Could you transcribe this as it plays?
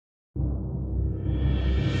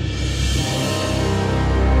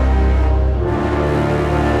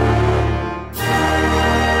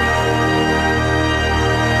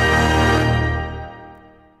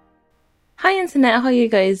internet, how you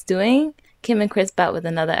guys doing? Kim and Chris back with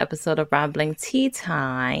another episode of Rambling Tea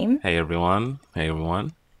Time. Hey everyone. Hey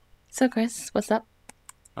everyone. So Chris, what's up?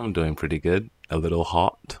 I'm doing pretty good. A little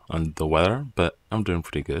hot on the weather, but I'm doing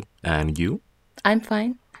pretty good. And you? I'm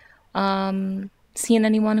fine. Seeing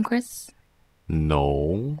anyone, Chris?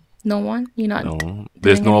 No. No one? You're not No.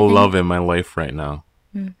 There's no anything? love in my life right now.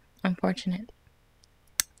 Unfortunate.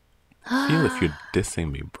 Feel if you're dissing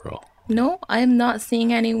me, bro. No, I'm not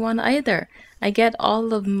seeing anyone either. I get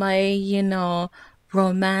all of my,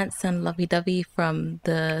 romance and lovey-dovey from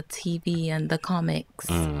the TV and the comics.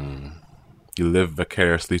 You live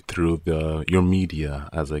vicariously through your media,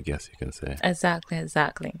 as I guess you can say.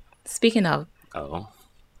 Exactly. Speaking of, Oh.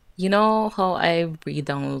 you know how I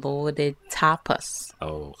re-downloaded Tapas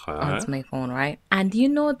Okay. onto my phone, right? And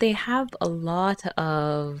they have a lot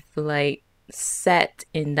of set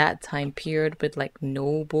in that time period with like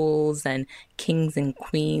nobles and kings and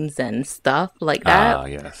queens and stuff like that. Ah,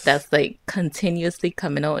 yes. That's like continuously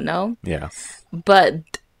coming out now. Yes.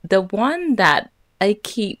 But the one that I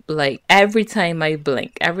keep every time I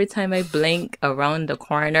blink around the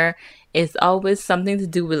corner, it's always something to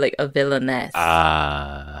do with like a villainess.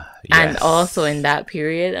 Ah, yes. And also in that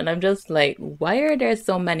period. And I'm just like, why are there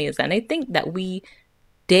so many? And I think that we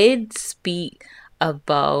did speak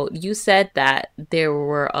about, you said that there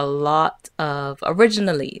were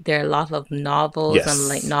originally there are a lot of novels Yes. and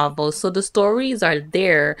light novels. So the stories are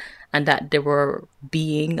there and that they were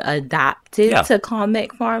being adapted to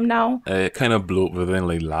comic form now. It kind of blew up within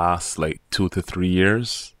last 2 to 3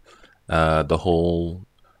 years.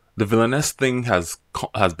 The villainess thing has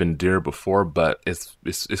been there before, but it's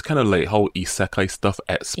kind of like how isekai stuff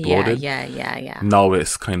exploded. Yeah. Now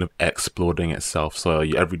it's kind of exploding itself. So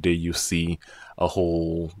every day you see a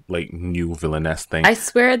whole new villainess thing. I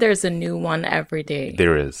swear there's a new one every day.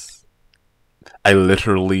 There is. I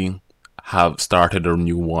literally have started a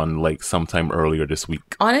new one sometime earlier this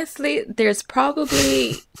week. Honestly, there's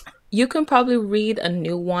probably you can probably read a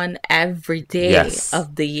new one every day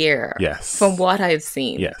of the year. Yes. From what I've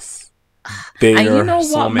seen. Yes. And you know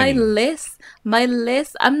so what? many. My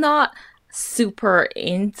list, I'm not super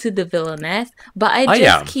into the villainess, but I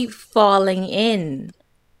just keep falling in.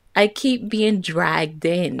 I keep being dragged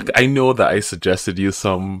in. I know that I suggested you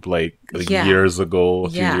some years ago, a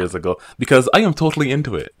few years ago, because I am totally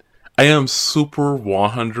into it. I am super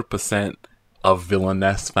 100% a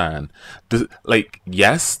villainess fan.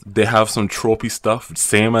 Yes, they have some tropey stuff,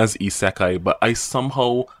 same as isekai, but I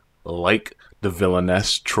somehow like the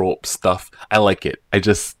villainess trope stuff. I like it.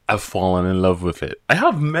 I've fallen in love with it. I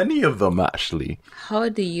have many of them, actually. How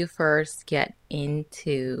do you first get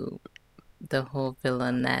into the whole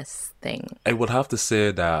villainess thing? I would have to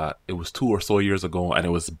say that it was 2 or so years ago, and it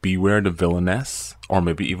was Beware the Villainess, or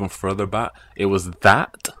maybe even further back. It was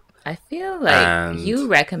that. I feel like you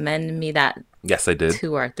recommended me that. Yes, I did.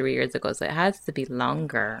 2 or 3 years ago, so it has to be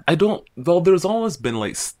longer. There's always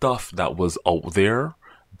been stuff that was out there,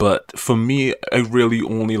 but for me, I really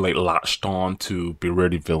only latched on to Beware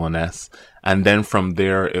the Villainess, and then from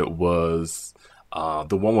there it was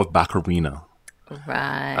the one with Baccarina.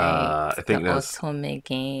 Right. I think the that's Otome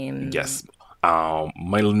game. Yes.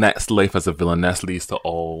 My next life as a villainess leads to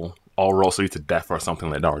all roads lead to death or something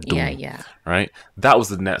like that, or doom. Yeah. Right? That was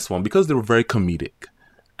the next one because they were very comedic.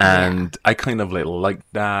 And I kind of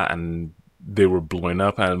liked that, and they were blowing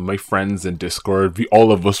up, and my friends in Discord,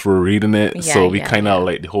 all of us were reading it, so we kind of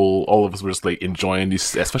all of us were just enjoying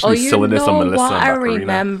these, especially silliness on Melissa and Baccarina. I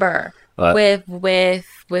remember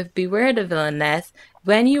with Beware the Villainess,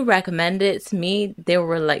 when you recommended it to me, there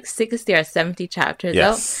were 60 or 70 chapters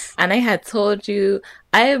out, and I had told you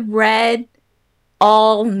I read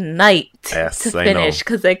all night to finish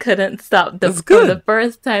because I couldn't stop. From the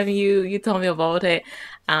first time you told me about it,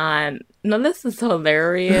 and Melissa's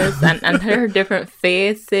hilarious, and her different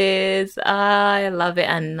faces. I love it,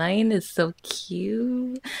 and 9 is so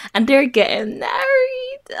cute, and they're getting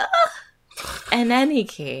married. In any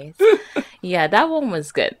case, that one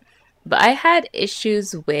was good, but I had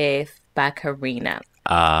issues with Baccarina.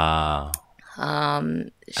 I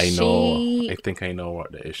know. I think I know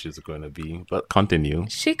what the issues are going to be, but continue.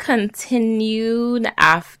 She continued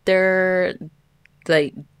after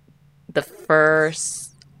the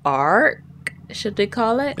first arc, should we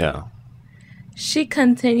call it? Yeah. She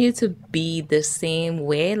continued to be the same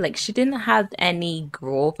way. She didn't have any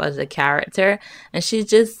growth as a character, and she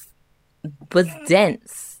just was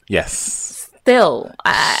dense. Yes. Still,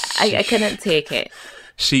 I couldn't take it.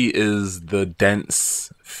 She is the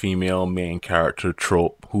dense female main character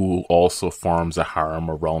trope who also forms a harem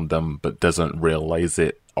around them but doesn't realize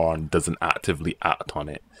it or doesn't actively act on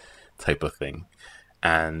it type of thing.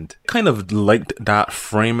 And kind of liked that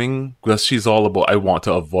framing because she's all about, I want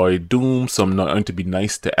to avoid doom, so I'm not going to be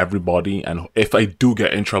nice to everybody. And if I do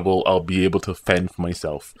get in trouble, I'll be able to fend for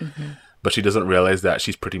myself. Mm-hmm. But she doesn't realize that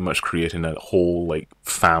she's pretty much creating a whole like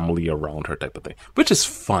family around her type of thing, which is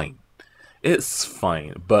fine. It's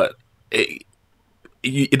fine, but the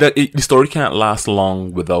story can't last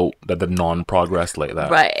long without the non-progress like that.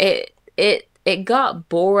 Right. It got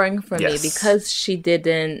boring for me because she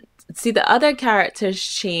didn't see the other characters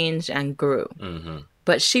change and grew. Mm-hmm.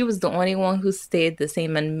 But she was the only one who stayed the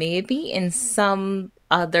same. And maybe in some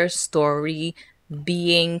other story,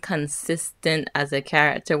 being consistent as a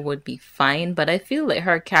character would be fine. But I feel like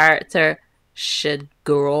her character should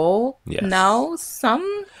grow now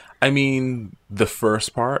some. I mean, the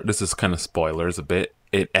first part, this is kind of spoilers a bit,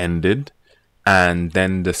 it ended. And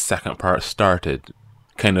then the second part started.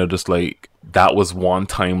 Kind of just like, that was one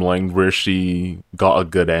timeline where she got a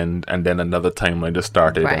good end, and then another timeline just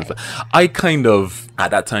started. Right. And I kind of,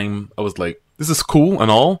 at that time, I was like, this is cool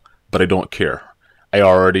and all, but I don't care. I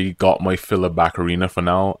already got my fill of Baccarina for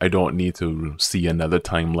now. I don't need to see another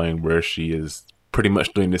timeline where she is pretty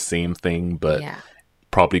much doing the same thing, but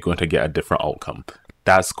probably going to get a different outcome.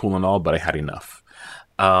 That's cool and all, but I had enough.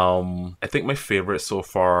 I think my favorite so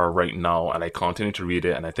far right now, and I continue to read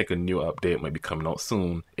it, and I think a new update might be coming out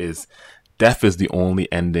soon, is Death is the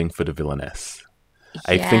Only Ending for The Villainess. Yes.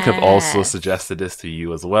 I think I've also suggested this to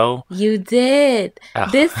you as well. You did.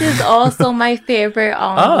 This is also my favorite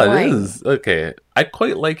it is. Okay. I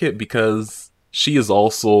quite like it because she is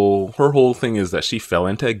also, her whole thing is that she fell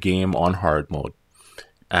into a game on hard mode.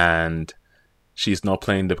 And she's now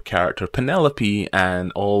playing the character Penelope,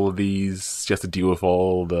 and all of these, she has to deal with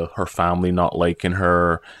all her family not liking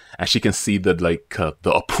her, and she can see the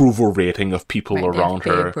the approval rating of people around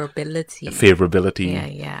her.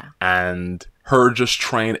 Favorability. Yeah. And her just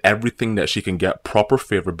trying everything that she can get proper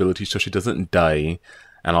favorability so she doesn't die,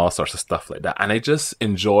 and all sorts of stuff like that. And I just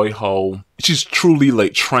enjoy how she's truly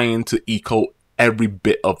like trying to eke out every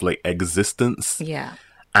bit of like existence. Yeah.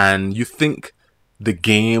 And you think the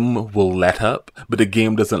game will let up, but the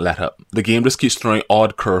game doesn't let up. The game just keeps throwing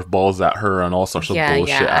odd curveballs at her and all sorts of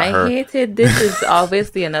bullshit at her. I hated, this is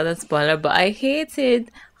obviously another spoiler, but I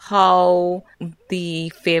hated how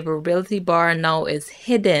the favorability bar now is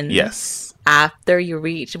hidden. Yes. After you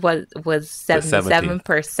reach what was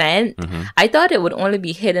 77%. Mm-hmm. I thought it would only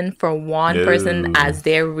be hidden for one person as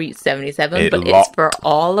they reach 77, but it's for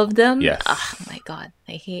all of them. Yes. Oh my God,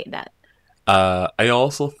 I hate that. I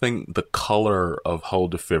also think the color of how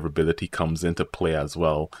the favorability comes into play as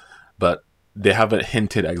well, but they haven't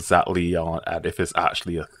hinted exactly at if it's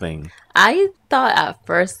actually a thing. I thought at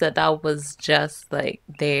first that was just like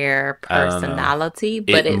their personality,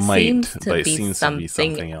 but it seems to be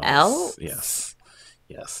something else. Yes.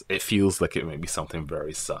 It feels like it may be something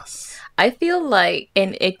very sus. I feel like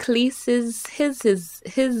in Ecclesi's his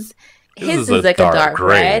is like a dark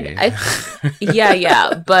red.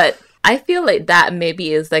 But I feel like that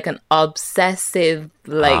maybe is like an obsessive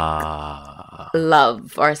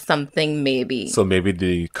love or something, maybe. So maybe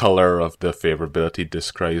the color of the favorability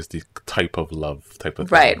describes the type of love type of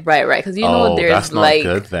thing. Right. Because there's that's not like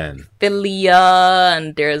good, then. Philia,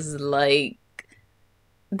 and there's like,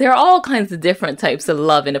 there are all kinds of different types of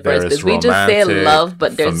love in the first place. We just say love,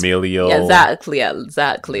 but there's familial. Exactly.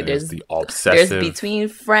 There's the obsessive. There's between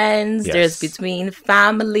friends. Yes. There's between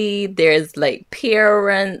family. There's like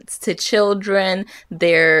parents to children.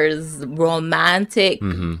 There's romantic.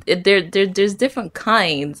 Mm-hmm. There's different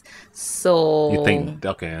kinds. So you think?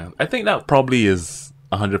 Okay, I think that probably is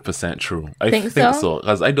 100% true. I think so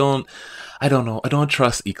because I don't know. I don't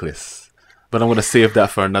trust Eccles. But I'm going to save that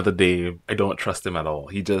for another day. I don't trust him at all.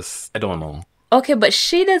 I don't know. Okay, but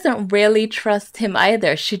she doesn't really trust him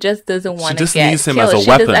either. She just doesn't want to get killed. She just needs him as a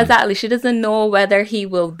weapon. Exactly. She doesn't know whether he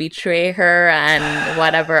will betray her and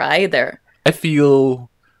whatever either. I feel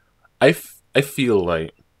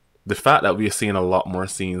like the fact that we're seeing a lot more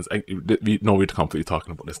scenes. We're completely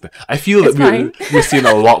talking about this thing. I feel that we're seeing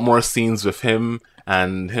a lot more scenes with him,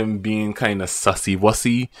 and him being kind of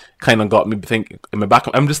sussy-wussy kind of got me thinking in my back.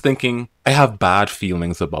 I'm just thinking, I have bad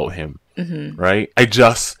feelings about him, right? I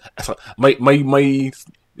just my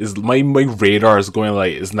radar is going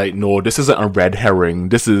like, no, this isn't a red herring.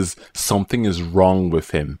 This is something is wrong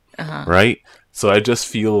with him, right? So I just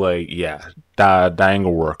feel like, that ain't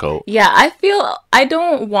gonna work out. Yeah, I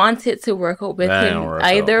don't want it to work out with him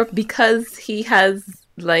either because he has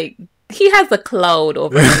a cloud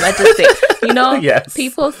over him. Let's just say, yes.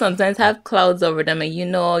 People sometimes have clouds over them, and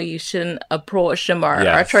you shouldn't approach them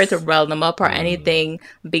or try to rile them up or anything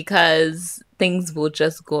because things will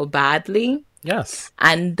just go badly. Yes.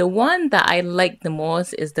 And the one that I like the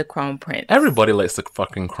most is the Crown Prince. Everybody likes the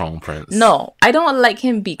fucking Crown Prince. No, I don't like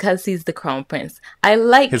him because he's the Crown Prince. I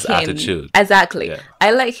like his him. Attitude. Exactly. Yeah.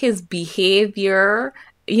 I like his behavior.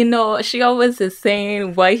 You know, she always is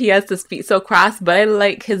saying why he has to speak so cross, but I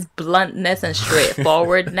like his bluntness and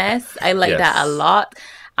straightforwardness. I like that a lot.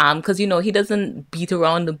 Because, you know, he doesn't beat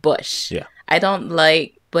around the bush. Yeah. I don't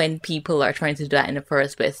like when people are trying to do that in the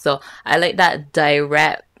first place. So I like that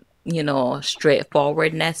direct, you know,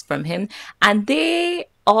 straightforwardness from him. And they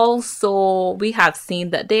also, we have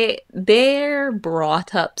seen that they're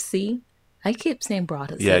brought up, see? I keep saying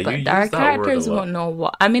brought up, see, yeah, but our characters won't know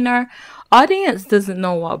what, I mean, our audience doesn't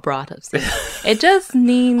know what brought up, see. It just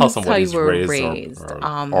means how you were raised.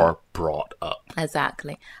 Or brought up.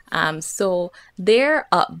 Exactly. So their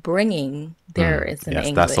upbringing, there is an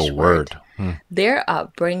English that's a word. Their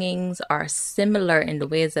upbringings are similar in the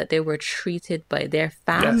ways that they were treated by their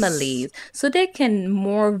families. Yes. So they can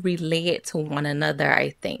more relate to one another,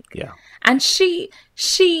 I think. Yeah. And she,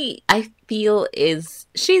 I feel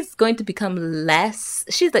she's going to become less,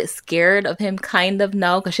 she's like scared of him kind of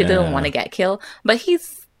now because she doesn't want to get killed. But he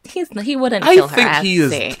wouldn't kill her. I think he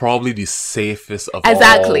is probably the safest of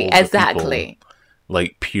exactly, all the people,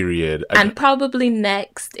 like, period. And probably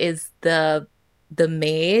next is the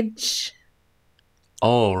mage.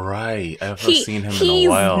 Oh, right. I haven't seen him in a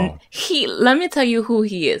while. Let me tell you who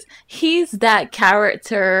he is. He's that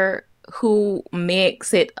character who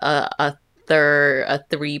makes it a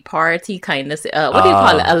three-party kind of what do you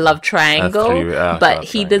call it? A love triangle. But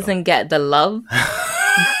he doesn't get the love.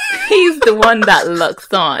 He's the one that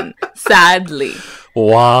looks on, sadly.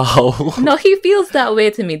 Wow. No, he feels that way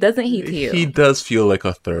to me, doesn't he, Theo? He does feel like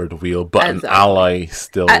a third wheel, but an ally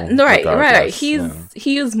still. Right.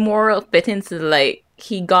 He's more fit into, like,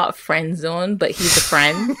 he got friend zoned, but he's a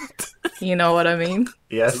friend. You know what I mean?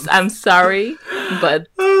 Yes. I'm sorry, but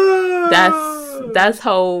that's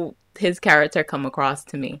how his character come across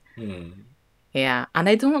to me. Yeah, and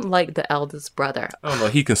I don't like the eldest brother. Oh no,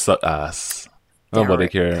 he can suck ass. Nobody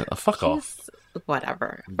cares. Fuck off.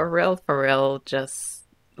 Whatever. For real, just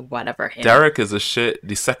whatever. Him. Derek is a shit.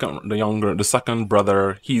 The second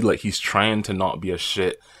brother, he's trying to not be a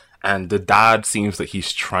shit. And the dad seems like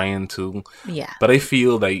he's trying to. Yeah. But I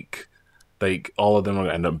feel like all of them are going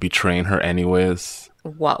to end up betraying her anyways.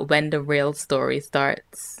 What, when the real story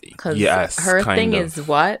starts? Because her thing is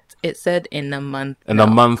what? It said in a month. In a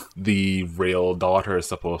month, the real daughter is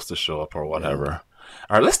supposed to show up or whatever.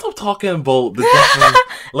 All right, let's stop talking about the different...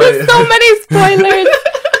 There's so many spoilers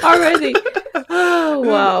already. Oh,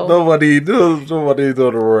 wow. Nobody don't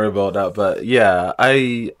worry about that. But yeah,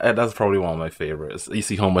 that's probably one of my favorites. You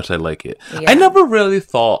see how much I like it. Yeah. I never really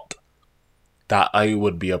thought that I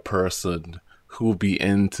would be a person who would be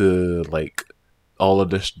into, like, all of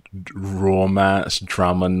this romance,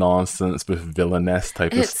 drama nonsense with villainess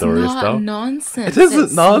type of stories. It's not nonsense. It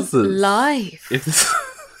isn't nonsense. Life. It's...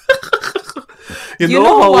 you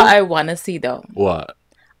know what I want to see, though? What?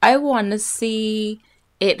 I want to see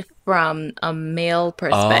it from a male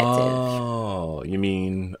perspective. Oh, you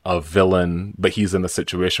mean a villain, but he's in a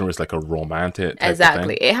situation where it's like a romantic type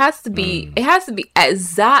exactly. of thing? It has to be. It has to be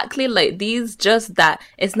exactly like these. Just that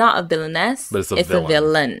it's not a villainess, but it's a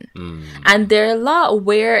villain. And there are a lot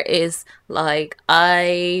where it's like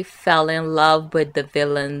I fell in love with the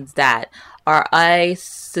villain's dad, or I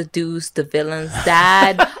seduced the villain's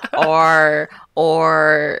dad, or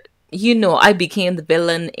you know, I became the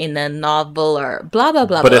villain in a novel or blah, blah,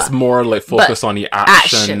 blah, But blah. it's more like focus on the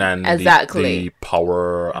action and exactly. the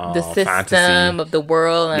power, the system fantasy of the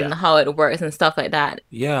world and how it works and stuff like that.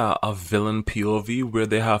 Yeah, a villain POV where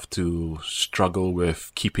they have to struggle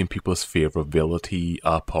with keeping people's favorability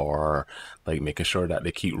up or like making sure that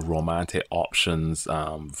they keep romantic options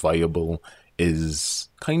viable is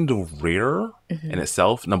kind of rare in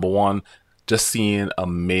itself. Number one, just seeing a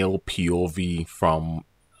male POV from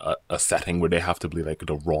a setting where they have to be like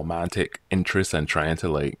the romantic interest and trying to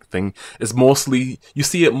like thing is mostly, you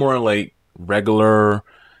see it more like regular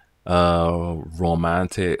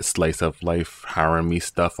romantic slice of life harem-y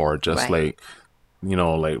stuff, or just like, you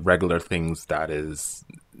know, like regular things that is,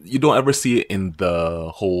 you don't ever see it in the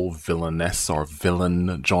whole villainess or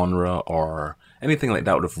villain genre or anything like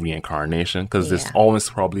that with reincarnation, because it's always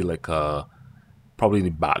probably like probably the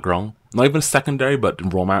background, not even secondary,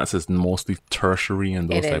 but romance is mostly tertiary and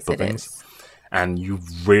those type of things. And you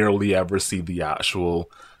rarely ever see the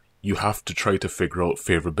actual, you have to try to figure out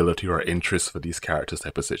favorability or interest for these characters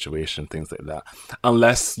type of situation, things like that.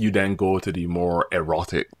 Unless you then go to the more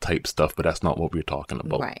erotic type stuff, but that's not what we're talking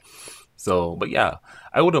about. Right. So, but yeah,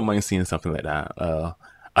 I wouldn't mind seeing something like that.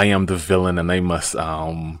 I am the villain and I must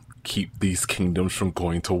keep these kingdoms from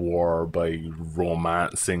going to war by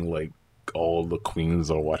romancing like all the queens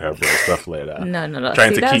or whatever, stuff like that. No. Trying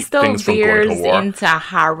See, to that keep still things from going to veers war. into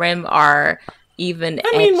harem or even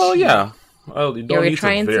I mean, well, etchy. yeah. Well, you Yeah, don't we're need to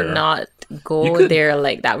trying to veer. not You go could. there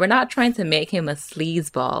like that. We're not trying to make him a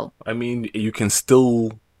sleazeball. I mean, you can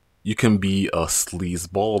still. You can be a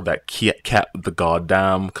sleazeball that kept the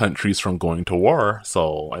goddamn countries from going to war.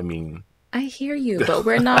 So, I mean. I hear you, but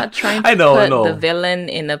we're not trying I to know, I put the know. villain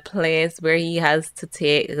in a place where he has to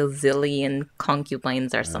take a zillion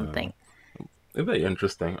concubines or Yeah. something. It's very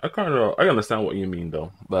interesting. I understand what you mean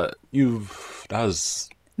though, but that's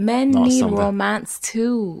Men not need something. romance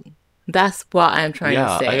too. That's what I'm trying to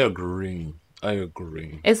Yeah, I say. agree. I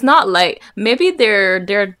agree. It's not like maybe they're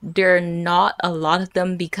not a lot of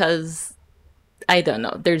them because I don't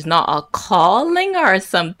know. There's not a calling or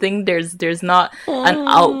something. There's not an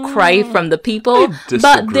outcry from the people. I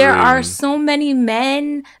But there are disagree. so many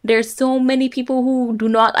men. There's so many people who do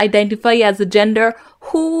not identify as a gender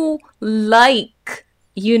who like,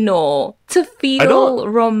 to I don't. feel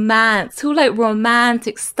romance, who like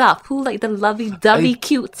romantic stuff, who like the lovey-dovey I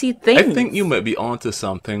cutesy I think you things. might be onto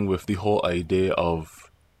something with the whole idea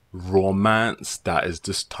of romance that is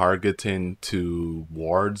just targeting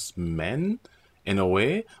towards men in a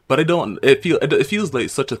way. But I don't. It feels like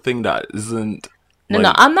such a thing that isn't No,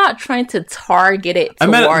 like. I'm not trying to target it I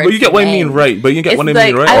meant, but you towards get what I mean, men. right? But you get It's what I mean,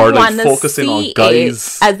 like right? I Or like want to focusing on see it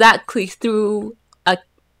guys, exactly through a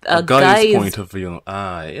a a guy's guy's point of view.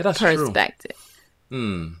 Ah, yeah, that's true. perspective.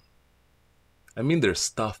 Hmm. I mean, there's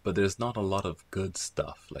stuff, but there's not a lot of good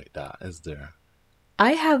stuff like that, is there?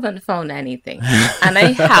 I haven't found anything, and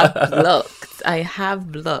I have looked. I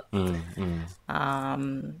have looked. Mm,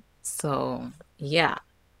 mm. So yeah.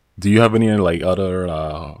 Do you have any like other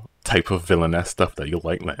type of villainess stuff that you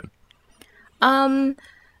like, man? Um,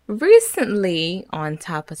 Recently on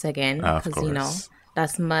tapas again, Of because course.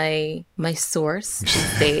 that's my source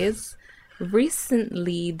these days.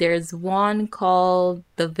 Recently, there's one called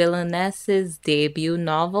The Villainess's debut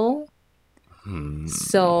novel. Hmm.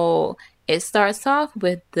 So it starts off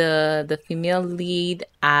with the female lead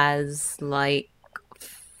as like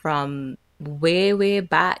from way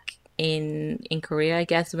back in Korea, I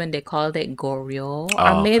guess when they called it Goryeo, or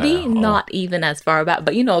Oh, okay. maybe Oh, not even as far back,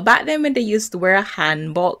 but back then when they used to wear a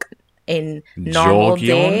hanbok in normal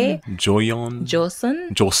day, Joyeon,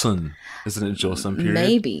 Joseon, Joseon. Isn't it Joseon period?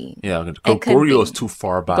 maybe Yeah, it could Goryeo is be. too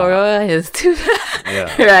far back. Goryeo is too Yeah.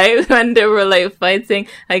 right when they were like fighting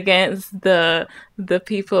against the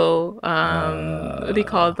people. What do you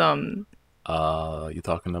call Uh, them? you're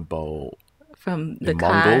talking about From the the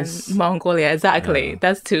Khan, Mongols? Mongolia. Exactly. Yeah.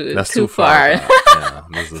 That's too That's too too far far. back. Yeah,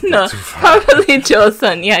 that's a bit No, too far. probably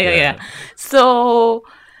Joseon. Yeah. Yeah. So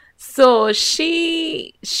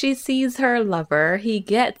she sees her lover. He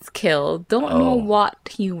gets killed. Don't know Oh. what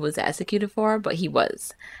he was executed for, but he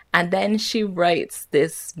was. And then she writes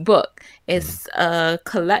this book. Mm. It's a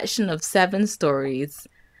collection of 7 stories,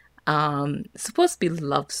 supposed to be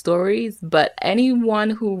love stories, but anyone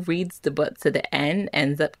who reads the book to the end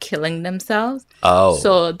ends up killing themselves. Oh.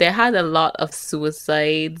 So they had a lot of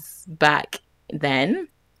suicides back then.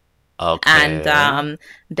 And Okay.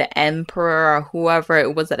 the emperor or whoever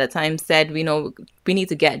it was at the time said, we need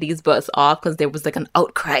to get these books off because there was like an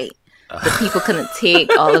outcry. The people couldn't take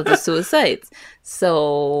all of the suicides.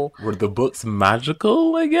 So Were the books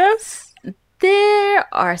magical, I guess? they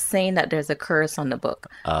are saying that there's a curse on the book.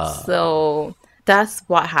 Uh, So that's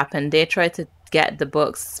what happened. They tried to get the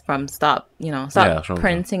books stop yeah, from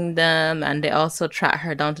printing them, and they also tracked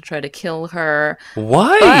her down to try to kill her. But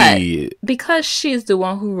why? because she's the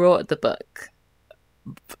one who wrote the book.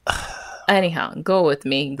 Anyhow, go with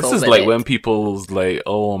me, This go is with like when it. people's like,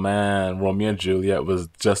 oh man, Romeo and Juliet was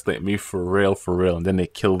just like me for real, and then they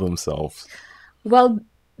kill themselves. Well,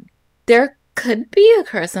 there could be a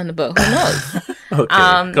curse on the book. Who knows?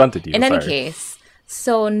 Okay, continue. In any Sorry. case,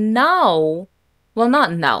 so now, well,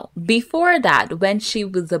 not now. Before that, when she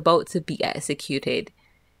was about to be executed,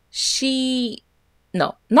 she,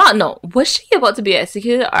 no, not no. Was she about to be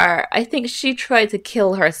executed, or I think she tried to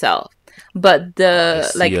kill herself? But I the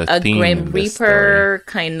see like a a theme Grim in this story. Reaper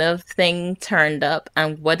kind of thing turned up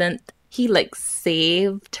and wouldn't he like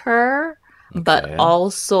saved her, but Okay.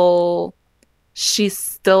 also she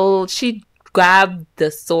grabbed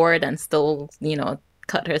the sword and still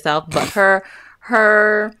cut herself, but her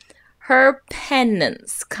her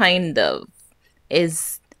penance kind of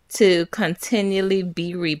is to continually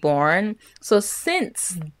be reborn. So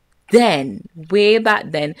since then, way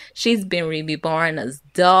back then, she's been reborn as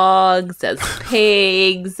dogs, as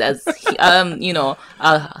pigs, as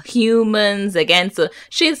humans again. So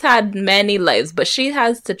she's had many lives, but she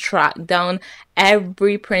has to track down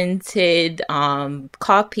every printed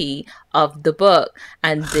copy of the book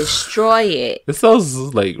and destroy it. This sounds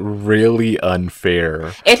like really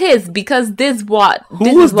unfair. It is, because this is what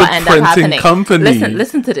ended up happening. Company?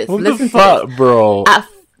 Listen to this. What listen the fuck, bro?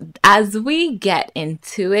 As we get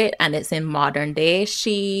into it, and it's in modern day,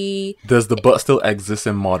 does the book still exist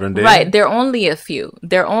in modern day? Right, there are only a few.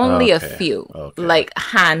 Like a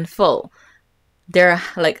handful. They're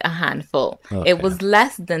like a handful. Okay. It was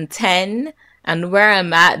less than 10, and where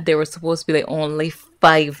I'm at, there were supposed to be like only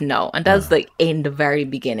 5 now, and that's like in the very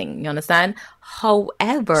beginning. You understand?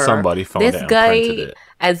 However, somebody found it and printed it.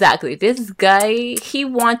 Exactly. This guy, he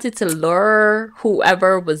wanted to lure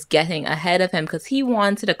whoever was getting ahead of him because he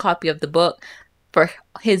wanted a copy of the book for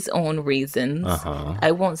his own reasons.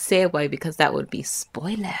 I won't say why because that would be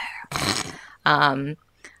spoiler.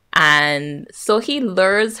 And so he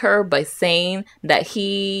lures her by saying that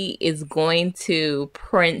he is going to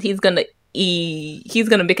print, he's going to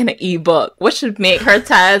make an e-book, which should make her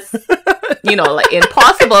task, like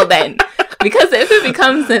impossible then. Because if it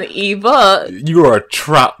becomes an e-book, you are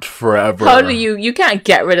trapped forever. How do you can't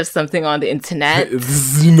get rid of something on the internet?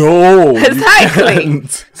 No, exactly.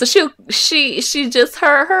 So she just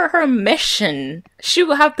her mission. She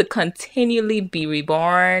will have to continually be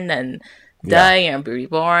reborn and die and be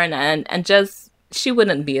reborn, and just she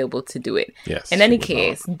wouldn't be able to do it. Yes. In any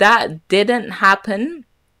case, that didn't happen.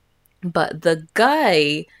 But the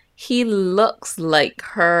guy, he looks like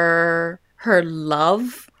her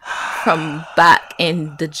love from back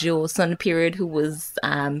in the Joseon period who was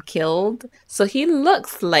killed. So he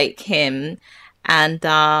looks like him, and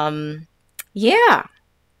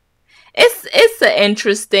it's an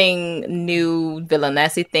interesting new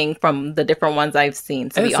villainessy thing from the different ones I've seen,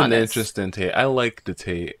 to be honest. It's an interesting take. I like the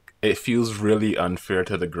take. It feels really unfair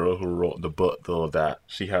to the girl who wrote the book, though, that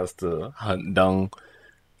she has to hunt down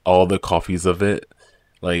all the copies of it.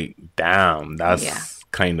 Like, damn, that's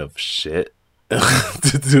kind of shit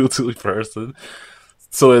to do to a person.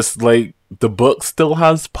 So it's like the book still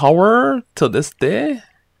has power to this day?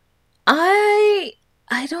 I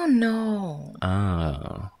don't know.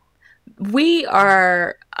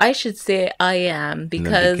 I should say I am,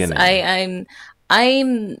 because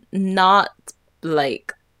I'm not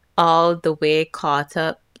like all the way caught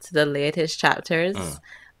up to the latest chapters,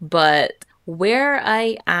 but where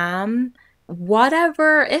I am,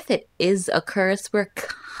 whatever, if it is a curse, we're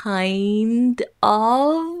kind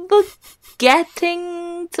of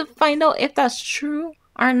getting to find out if that's true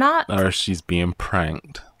or not. Or she's being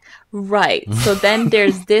pranked. Right. So then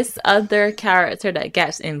there's this other character that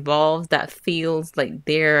gets involved that feels like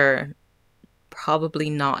they're probably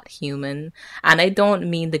not human. And I don't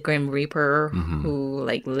mean the Grim Reaper who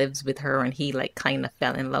like lives with her and he like kind of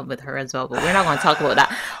fell in love with her as well. But we're not going to talk about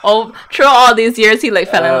that. Oh, through all these years he like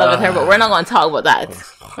fell in love with her, but we're not going to talk about that.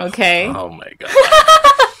 Okay? Oh my god.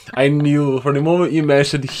 I knew from the moment you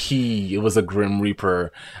mentioned it was a Grim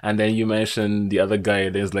Reaper, and then you mentioned the other guy.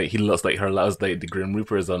 There's like he looks like her. I was like, the Grim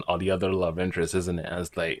Reaper is on all the other love interests, isn't it? I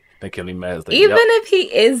was like, then Kelly Mads like, even if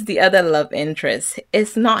he is the other love interest,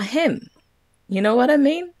 it's not him. You know what I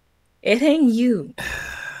mean? It ain't you.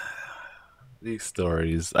 These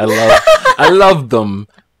stories, I love them,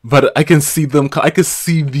 but I can see them. I can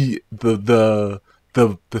see the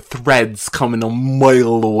threads coming a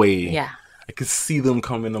mile away. Yeah. I could see them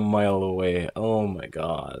coming a mile away. Oh my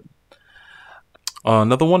god.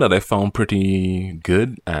 Another one that I found pretty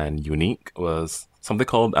good and unique was something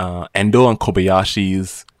called Endo and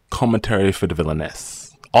Kobayashi's Commentary for the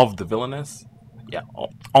Villainess. Of the Villainess? Yeah,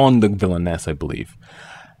 on the Villainess, I believe.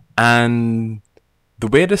 And the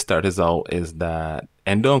way this starts out is that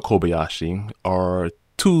Endo and Kobayashi are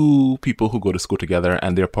two people who go to school together,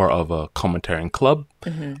 and they're part of a commentarying club.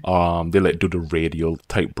 They like do the radio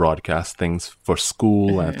type broadcast things for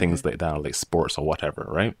school and things like that, like sports or whatever,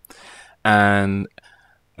 right? And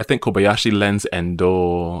I think Kobayashi lends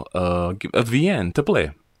Endo a VN to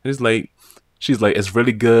play. She's like, it's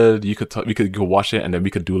really good. We could go watch it, and then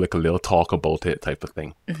we could do like a little talk about it, type of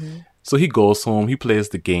thing. So he goes home, he plays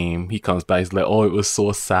the game, he comes back, he's like, oh, it was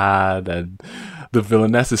so sad, and the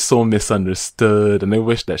villainess is so misunderstood, and I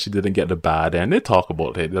wish that she didn't get the bad end. They talk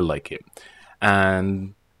about it, they like it.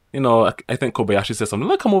 And, I think Kobayashi says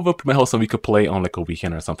something, come over to my house and we could play on like a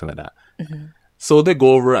weekend or something like that. So they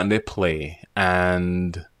go over and they play,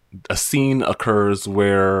 and a scene occurs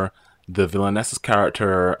where the villainess's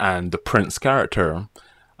character and the prince character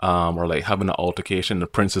or like having an altercation. The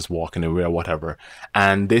prince is walking away or whatever,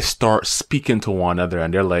 and they start speaking to one another,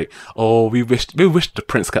 and they're like, "Oh, we wish the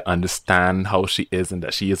prince could understand how she is, and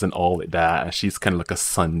that she isn't all like that, and she's kind of like a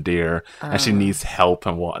tsundere, and she needs help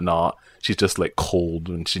and whatnot. She's just like cold,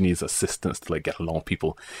 and she needs assistance to like get along with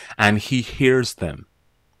people." And he hears them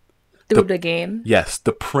through the game. Yes,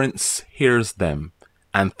 the prince hears them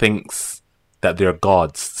and thinks that they're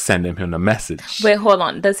gods sending him a message. Wait, hold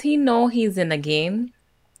on. Does he know he's in a game?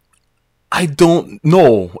 I don't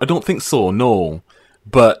know. I don't think so, no.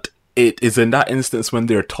 But it is in that instance when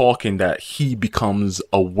they're talking that he becomes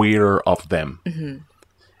aware of them. Mm-hmm.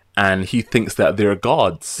 And he thinks that they're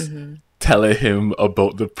gods telling him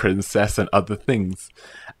about the princess and other things.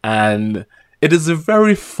 And it is a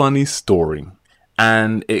very funny story.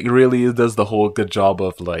 And it really does the whole good job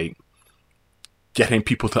of like getting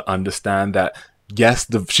people to understand that yes,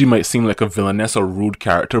 she might seem like a villainess or rude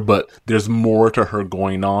character, but there's more to her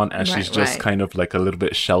going on, and she's just kind of like a little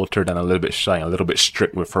bit sheltered and a little bit shy, and a little bit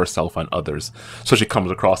strict with herself and others. So she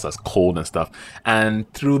comes across as cold and stuff.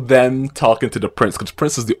 And through them talking to the prince, because the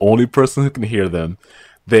prince is the only person who can hear them,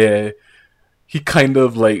 he kind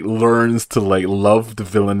of like learns to like love the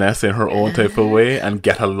villainess in her own type of way and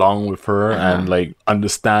get along with her and like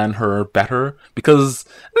understand her better, because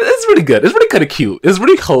it's really good. It's really kind of cute. It's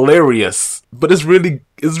really hilarious, but it's really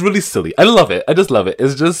silly. I love it. I just love it.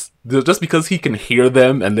 It's just because he can hear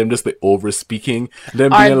them and them just like over speaking.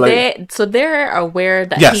 Them being like, so they're aware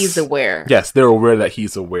that he's aware. Yes, they're aware that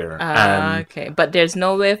he's aware. Okay, but there's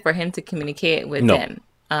no way for him to communicate with them.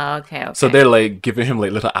 Oh, okay. So they're like giving him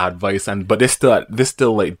like little advice, but they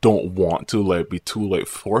still like don't want to like be too like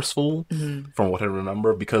forceful, from what I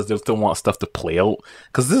remember, because they still want stuff to play out.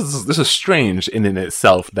 Because this is strange in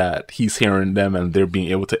itself that he's hearing them and they're being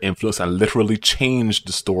able to influence and literally change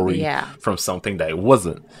the story from something that it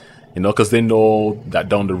wasn't. You know, because they know that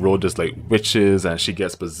down the road there's like witches and she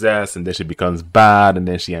gets possessed and then she becomes bad and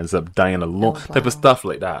then she ends up dying alone, type of stuff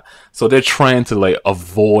like that. So they're trying to like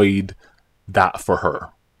avoid that for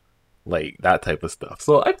her. Like that type of stuff.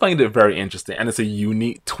 So I find it very interesting, and it's a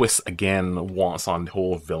unique twist again once on the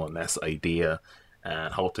whole villainess idea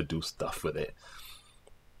and how to do stuff with it.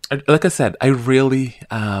 Like I said, I really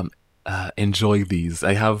enjoy these.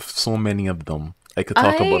 I have so many of them. I could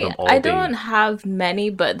talk about them all day. I don't have many,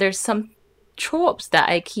 but there's some tropes that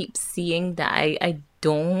I keep seeing that I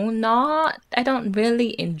don't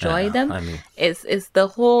really enjoy them. I mean, it's the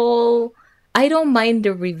whole, I don't mind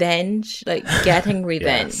the revenge, like getting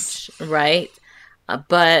revenge, right?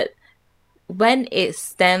 But when it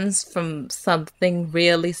stems from something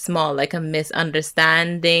really small, like a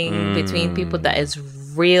misunderstanding between people that is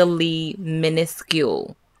really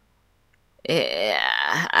minuscule.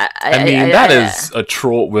 I mean, that is a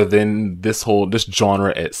trope within this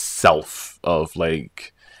genre itself of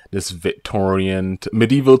like this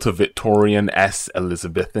medieval to Victorian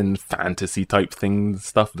Elizabethan fantasy type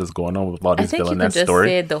stuff that's going on with a lot of these villainess stories. I think you could just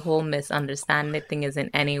say the whole misunderstanding thing isn't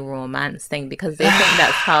any romance thing, because they think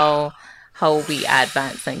that's how we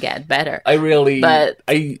advance and get better. When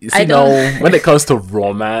it comes to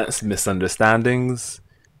romance misunderstandings,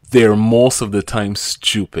 they're most of the time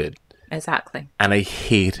stupid. Exactly. And I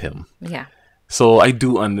hate him. Yeah. So I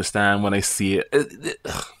do understand when I see it.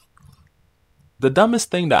 The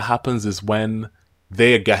dumbest thing that happens is when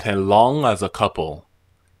they get along as a couple,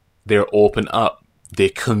 they're open up, they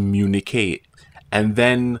communicate, and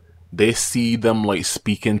then they see them like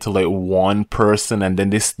speaking to like one person, and then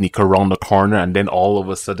they sneak around the corner, and then all of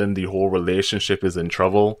a sudden the whole relationship is in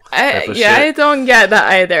trouble. I don't get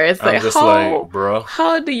that either. It's I'm like, bro,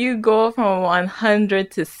 how do you go from 100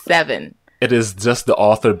 to 7? It is just the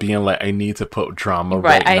author being like, I need to put drama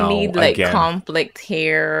right now. I need like conflict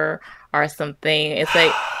here or something. It's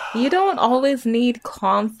like, you don't always need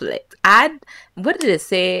conflict. What did it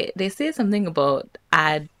say? They say something about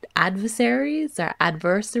adversaries or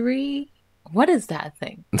adversary. What is that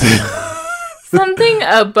thing? Something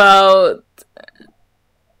about,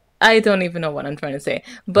 I don't even know what I'm trying to say.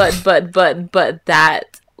 But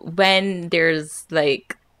that when there's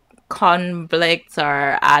like conflicts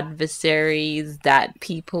or adversaries, that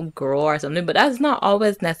people grow or something, but that's not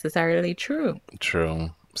always necessarily true. True.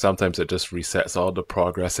 Sometimes it just resets all the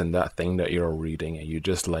progress in that thing that you're reading, and you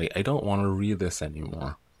just like, I don't want to read this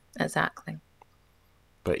anymore. Exactly.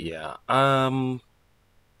 But yeah, I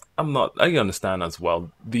understand as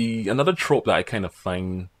well. Another trope that I kind of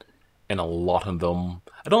find in a lot of them,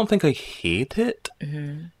 I don't think I hate it.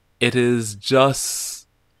 Mm-hmm. It is just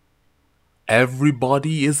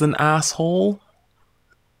everybody is an asshole.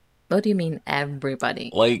 What do you mean everybody?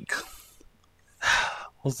 Like,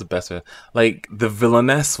 what's the best way? Like, the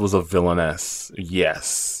villainess was a villainess,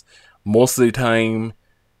 yes. Most of the time,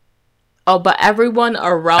 oh, but everybody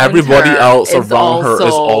else around her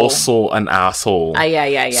is also an asshole.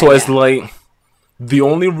 Yeah. So it's like, the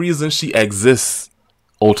only reason she exists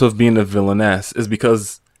out of being a villainess is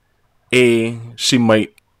because she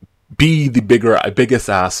might be the biggest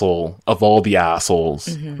asshole of all the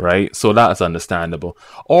assholes, right? So that's understandable.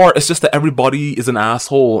 Or it's just that everybody is an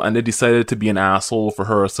asshole and they decided to be an asshole for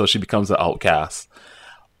her, so she becomes an outcast.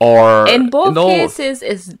 Or in both cases,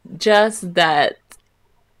 it's just that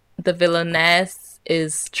the villainess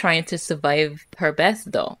is trying to survive her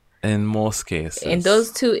best, though. In most cases. In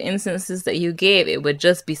those two instances that you gave, it would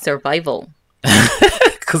just be survival.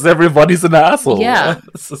 Because everybody's an asshole. Yeah.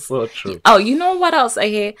 This is so true. Oh, you know what else I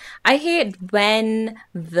hate? I hate when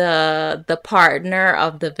the partner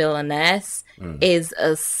of the villainess is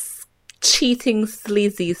a cheating,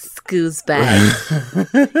 sleazy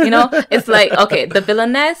scuzzbag. You know? It's like, okay, the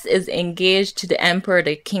villainess is engaged to the emperor,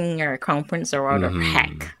 the king, or crown prince, or whatever,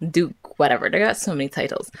 heck, duke, whatever. They got so many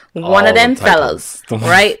titles. One of them fellas,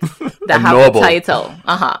 right? That have a title.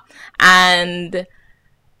 And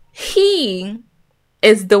he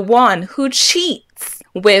is the one who cheats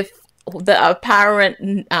with the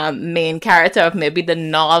apparent main character of maybe the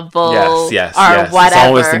novel or whatever. It's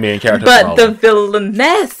always the main character. But the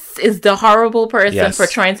villainess is the horrible person for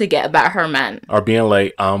trying to get back her man. Or being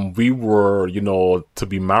like, we were, to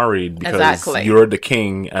be married because you're the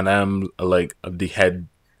king and I'm like the head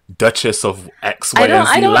duchess of X, Y, and Z land.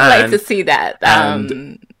 I don't like to see that.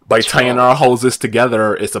 And by tying our houses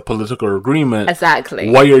together, it's a political agreement. Exactly.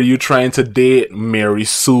 Why are you trying to date Mary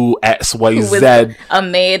Sue XYZ? A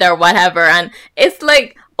maid or whatever. And it's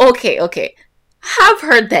like, okay. Have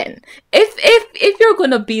her then. If you're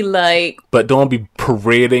gonna be like, but don't be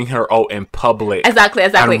parading her out in public. Exactly.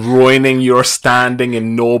 And ruining your standing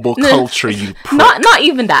in noble culture, you prick. Not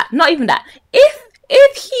even that.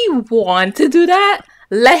 If he want to do that,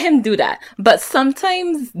 let him do that. But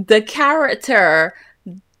sometimes the character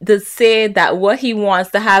to say that what he wants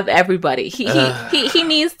to have everybody. He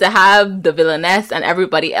needs to have the villainess and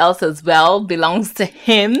everybody else as well belongs to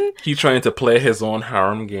him. He's trying to play his own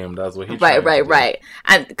harem game. That's what he's right.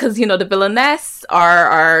 And because, the villainess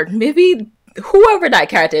are maybe whoever that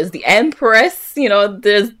character is, the Empress,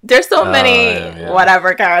 there's so many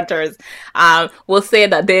whatever characters will say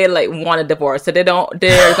that they like want a divorce, so they're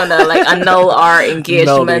gonna like annul our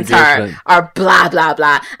engagement or blah blah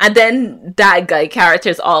blah, and then that guy character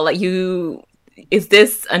is all like, is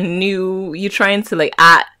this you trying to like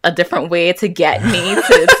act a different way to get me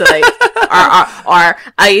to like or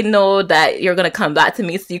I know that you're gonna come back to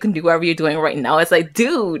me so you can do whatever you're doing right now. It's like,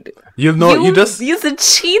 dude, you're a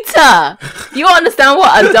cheater. You understand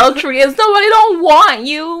what adultery is? Nobody don't want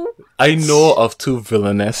you. I know of two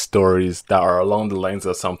villainess stories that are along the lines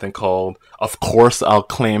of something called "Of Course I'll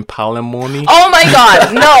Claim Palimony." Oh my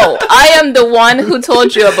god, no! I am the one who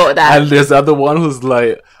told you about that. And there's the other one who's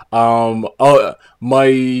like,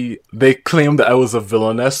 they claimed that I was a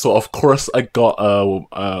villainess, so of course I got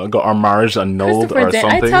our marriage annulled or something.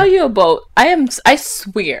 I tell you about. I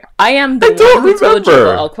swear I am the one who told you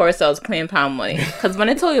about. Of course I was claiming pound money, because when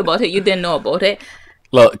I told you about it, you didn't know about it.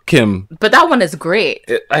 Look, Kim. But that one is great.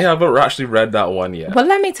 I haven't actually read that one yet. But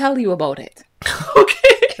let me tell you about it.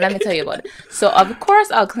 Okay. Let me tell you about it. So, of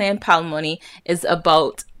course, I'll claim palimony is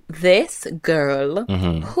about this girl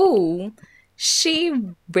who she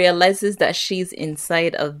realizes that she's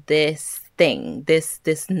inside of this thing,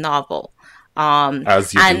 this novel.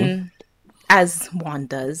 As you do. As one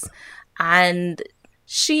does. And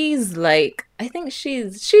she's like, I think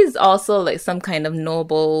she's also like some kind of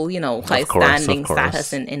noble, high standing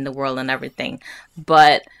status in the world and everything.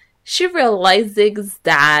 But she realizes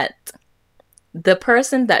that the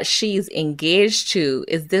person that she's engaged to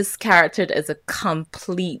is this character that is a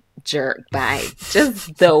complete jerk bag,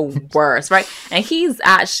 just the worst, right? And he's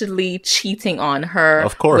actually cheating on her,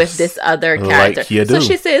 of course, with this other character. Like so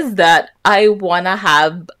she says that I want to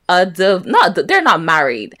have they're not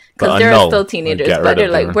married because they're still teenagers, but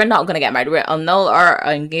they're like, we're not gonna get married, we're annul our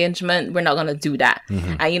engagement, we're not gonna do that.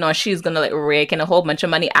 And she's gonna like rake in a whole bunch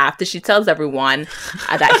of money after she tells everyone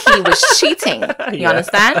that he was cheating. You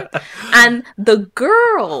understand? And the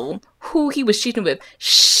girl who he was cheating with,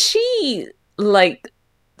 she like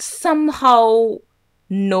somehow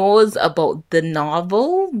knows about the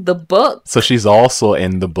novel, the book. So she's also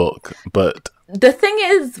in the book, but the thing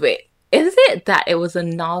is, is it that it was a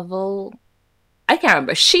novel? I can't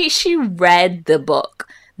remember. She read the book.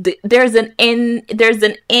 There's an in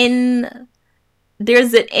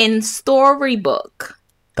storybook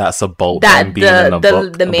that's about them being in a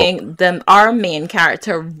book. Our main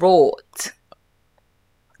character wrote.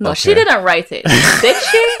 No, she didn't write it. Did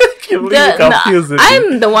she?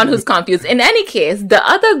 I'm the one who's confused. In any case, the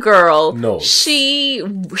other girl, no, she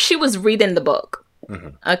was reading the book. Mm-hmm.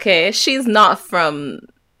 Okay, she's not from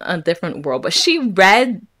a different world, but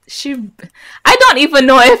I don't even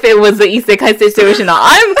know if it was the isekai situation or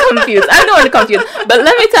I'm confused. I'm confused. But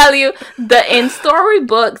let me tell you, the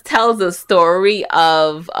storybook tells a story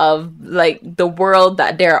of like the world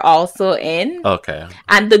that they're also in. Okay.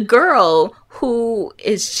 And the girl who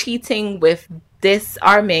is cheating with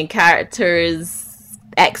our main character's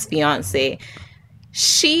ex-fiance,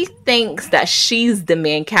 she thinks that she's the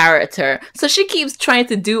main character. So she keeps trying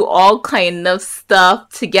to do all kind of stuff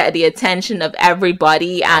to get the attention of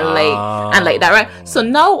everybody and like that, right? So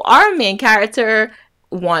now our main character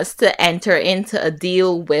wants to enter into a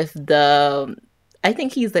deal with I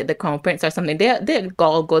think he's like the crown prince or something. They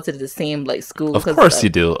all go to the same like school. Of course you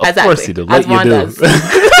do. Of course you do. Like you do.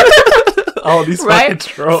 All these right?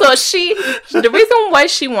 So the reason why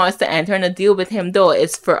she wants to enter in a deal with him though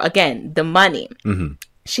is for, again, the money. Mm-hmm.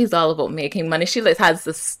 She's all about making money. She like has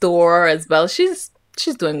the store as well. She's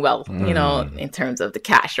doing well, you know, in terms of the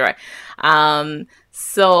cash, right?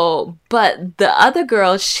 So, but the other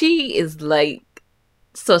girl, she is like,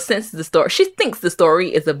 so since she thinks the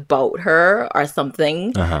story is about her or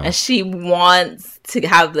something, and she wants to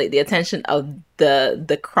have like the attention of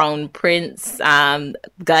the crown prince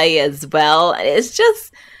guy as well.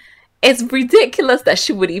 It's ridiculous that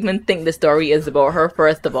she would even think the story is about her,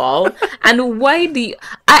 first of all. And why you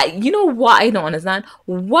know what I don't understand?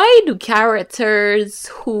 Why do characters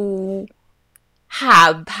who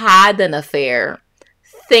have had an affair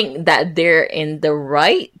think that they're in the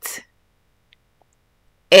right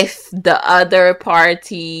if the other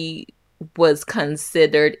party was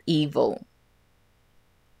considered evil?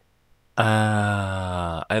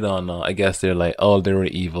 I don't know. I guess they're like, oh, they were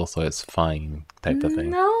evil, so it's fine, type of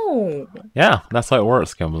thing. No. Yeah, that's how it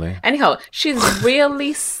works, Kimberly. Anyhow, she's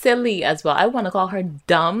really silly as well. I want to call her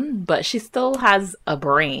dumb, but she still has a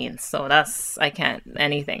brain, so I can't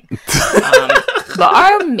anything. But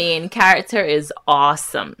our main character is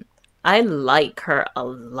awesome. I like her a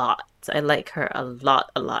lot. And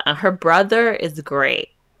her brother is great.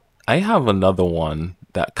 I have another one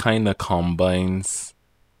that kind of combines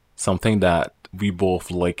something that we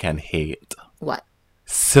both like and hate. What?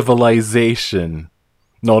 Civilization.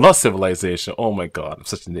 No, not civilization. Oh my god, I'm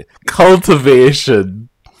such an cultivation.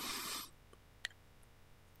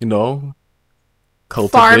 You know?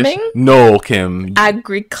 Cultivation. Farming? No, Kim.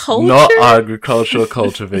 Agriculture? Not agricultural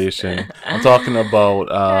cultivation. I'm talking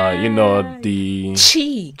about, you know, the...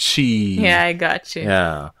 Chi. Yeah, I got you.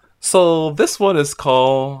 Yeah. So this one is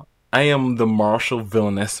called I Am the Martial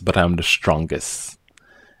Villainess, but I'm the Strongest.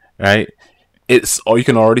 Right? Or you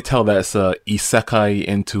can already tell that it's a isekai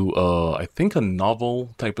into, I think, a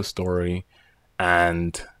novel type of story.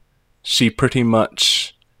 And she pretty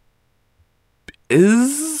much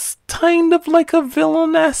is kind of like a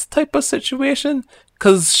villainess type of situation,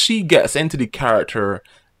 because she gets into the character,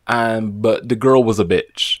 but the girl was a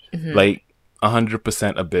bitch, like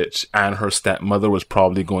 100% a bitch, and her stepmother was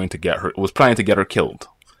probably planning to get her killed,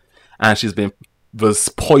 and was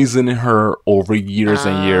poisoning her over years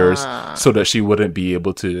and years so that she wouldn't be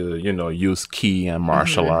able to, you know, use ki and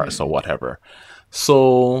martial arts or whatever.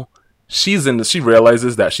 So she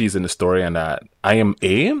realizes that she's in the story and that I'm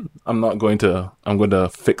going to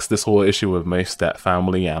fix this whole issue with my step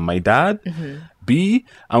family and my dad. B,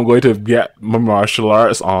 I'm going to get my martial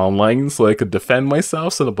arts online so I could defend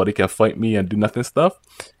myself so nobody can fight me and do nothing stuff.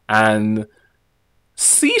 And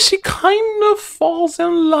C, she kind of falls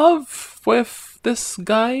in love with this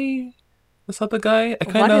other guy.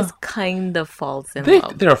 What is kind of falls in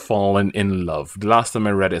love? They're falling in love. The last time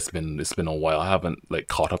I read it's been a while. I haven't like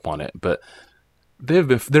caught up on it, but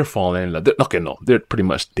they're falling in love. They're pretty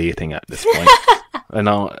much dating at this point. And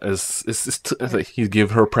now it's like he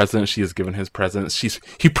gave her presents, she has given his presents.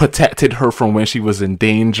 He protected her from when she was in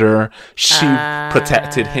danger. She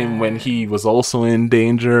protected him when he was also in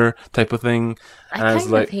danger, type of thing. And I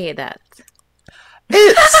kind of hate that.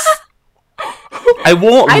 I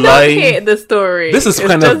won't lie. I don't hate the story. This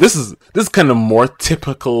is kind of more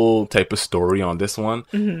typical type of story on this one.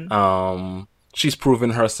 She's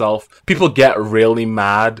proven herself. People get really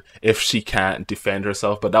mad if she can't defend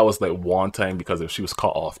herself, but that was like one time because if she was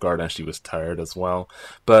caught off guard and she was tired as well.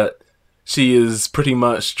 But she is pretty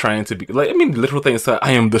much trying to be like, I mean, the literal thing is that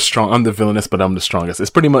I'm the villainess, but I'm the strongest. It's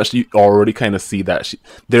pretty much, you already kind of see that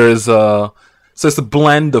so it's a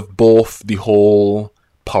blend of both the whole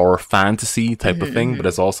power fantasy type of thing, but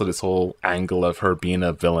there's also this whole angle of her being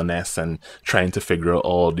a villainess and trying to figure out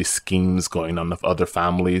all these schemes going on with other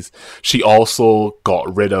families. She also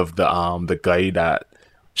got rid of the guy that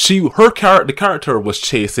the character was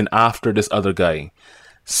chasing after this other guy.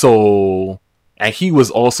 So, and he was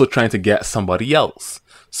also trying to get somebody else.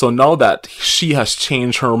 So now that she has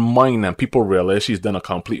changed her mind and people realize she's done a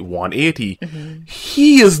complete 180,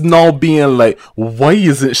 he is now being like, why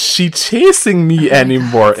isn't she chasing me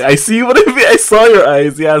anymore? I see what I mean. I saw your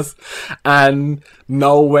eyes, yes. And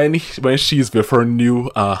now when she's with her new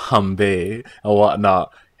Hambe and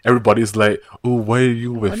whatnot, everybody's like, oh, why are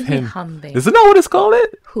you with him? Isn't that what it's called?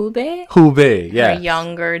 Hube, yeah. Her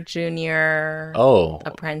younger junior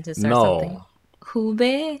apprentice or something.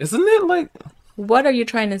 Hube? Isn't it like... What are you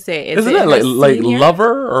trying to say? Isn't it like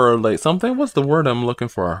lover or like something? What's the word I'm looking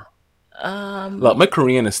for? Look, my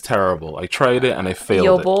Korean is terrible. I tried it and I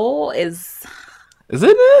failed. Yobo is... Isn't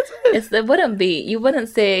it? It wouldn't be. You wouldn't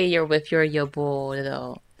say you're with your yobo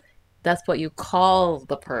though. That's what you call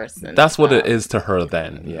the person. That's what it is to her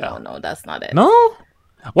then. Yeah. No, that's not it. No?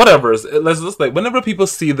 Whatever. Let's just like, whenever people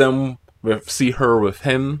see her with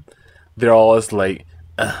him, they're always like,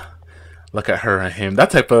 look at her and him.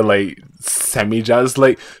 That type of like semi-jazz.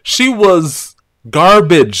 Like, she was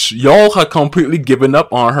garbage. Y'all had completely given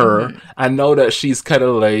up on her. And now that she's kind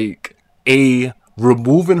of like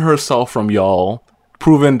removing herself from y'all,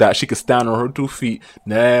 proving that she could stand on her 2 feet,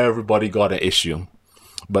 now everybody got an issue.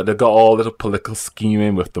 But they got all little political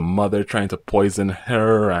scheming with the mother trying to poison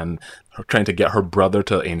her and her trying to get her brother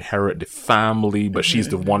to inherit the family. But she's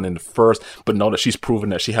the one in the first. But now that she's proven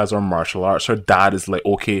that she has her martial arts, her dad is like,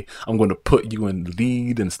 okay, I'm going to put you in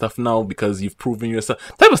lead and stuff now because you've proven yourself.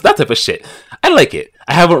 That type of shit. I like it.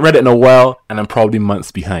 I haven't read it in a while and I'm probably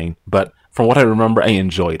months behind. But from what I remember, I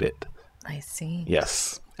enjoyed it. I see.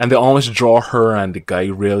 Yes. And they always draw her and the guy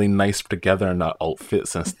really nice together in their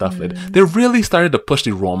outfits and stuff. They really started to push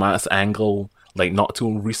the romance angle like not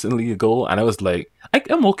too recently ago. And I was like,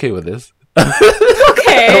 I'm okay with this.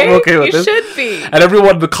 Okay. I'm okay with you this. should be. And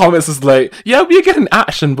everyone in the comments is like, yeah, we're getting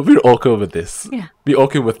action, but we're okay with this. Yeah. We're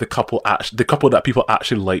okay with the couple that people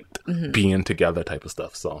actually liked being together type of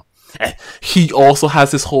stuff. So he also has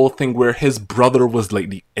this whole thing where his brother was like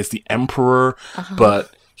the emperor, but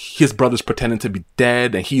his brother's pretending to be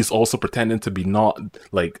dead and he's also pretending to be not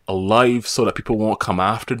like alive so that people won't come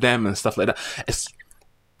after them and stuff like that. It's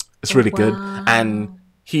really good. And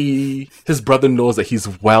his brother knows that he's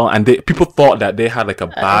well, and people thought that they had like a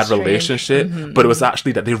bad relationship, but it was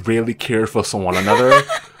actually that they really cared for one another.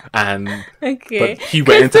 And but he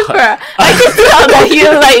went into her. I can tell that you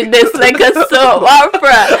like this like a soap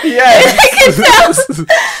opera. Yes. I can tell.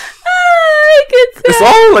 It's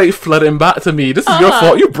all like flooding back to me. This is your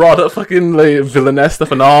fault. You brought up fucking like villainess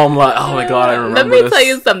stuff and all. I'm like, oh my god, I remember. Let me tell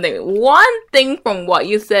you something. One thing from what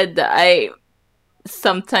you said that I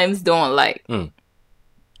sometimes don't like.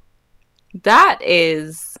 That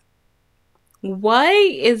is, why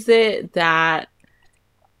is it that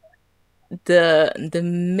the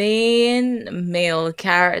main male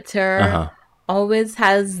character always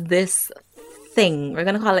has this thing? We're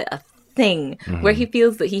gonna call it a thing where he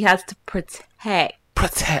feels that he has to protect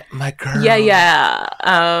my girl.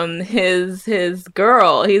 His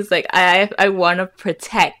girl. He's like, I want to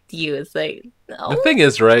protect you. It's like, the thing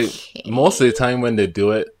is, right, most of the time when they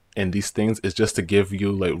do it in these things, is just to give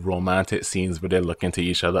you like romantic scenes where they look into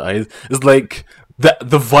each other's eyes. It's like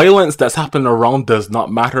the violence that's happening around does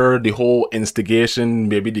not matter. The whole instigation,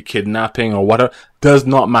 maybe the kidnapping or whatever, does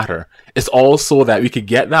not matter. It's also that we could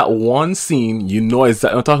get that one scene, you know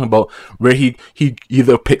exactly what I'm talking about, where he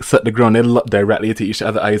either picks up the girl and they look directly into each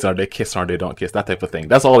other's eyes, or they kiss or they don't kiss, that type of thing.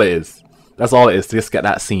 That's all it is. That's all it is, to just get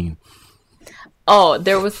that scene. Oh,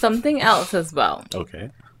 there was something else as well.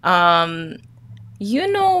 Okay.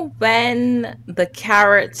 You know, when the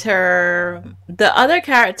other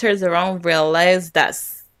characters around realize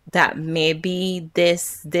that maybe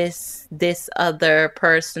this other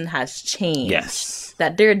person has changed. Yes.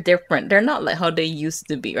 That they're different. They're not like how they used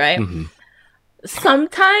to be, right?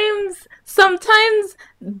 Sometimes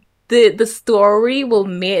the story will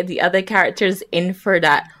make the other characters infer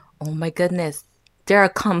that, oh my goodness, they're a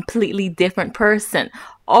completely different person.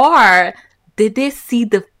 Or did they see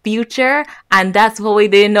the future and that's why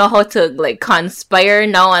they know how to like conspire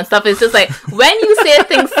now and stuff? It's just like, when you say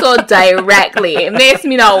things so directly, it makes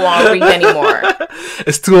me not want to read anymore.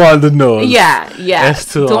 It's too on the nose. Yeah.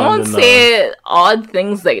 It's too don't on the say nose. Odd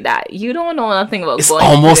things like that. You don't know nothing about it's going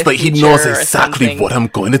almost to the like he knows exactly something. what I'm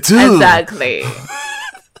going to do. Exactly.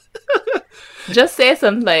 Just say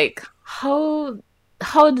something like, how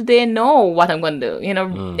do they know what I'm going to do? You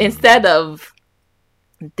know, instead of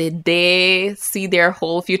Did they see their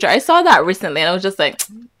whole future? I saw that recently and I was just like,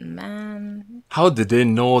 man. How did they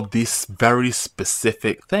know these very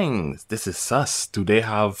specific things? This is sus. Do they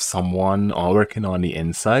have someone working on the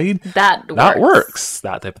inside? That works.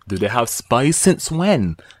 That type. Do they have spies since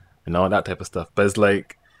when? You know, that type of stuff. But it's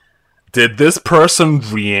like, did this person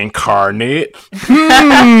reincarnate?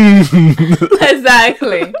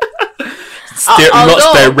 Exactly.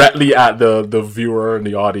 Looks directly at the viewer and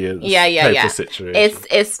the audience. Yeah. Of situation.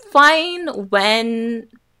 It's fine when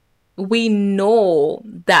we know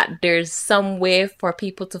that there's some way for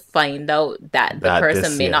people to find out that the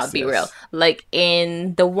person may not be real. Like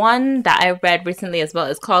in the one that I read recently as well,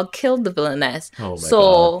 it's called "Kill the Villainess." Oh my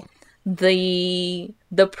God.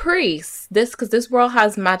 the priest, because this world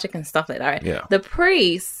has magic and stuff like that, right? Yeah. The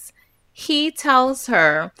priest, he tells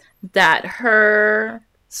her that her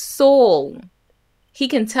soul, he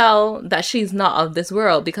can tell that she's not of this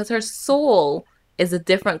world because her soul is a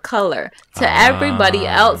different color to everybody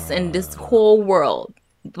else in this whole world.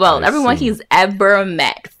 Well, everyone he's ever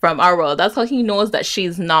met from our world. That's how he knows that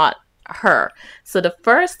she's not her. So the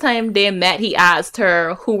first time they met, he asked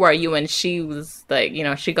her, "Who are you?" And she was like, you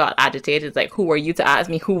know, she got agitated. It's like, "Who are you to ask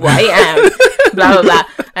me who I am?" Blah, blah, blah,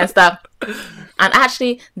 and stuff. And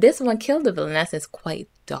actually, this one, Kill the Villainess, is quite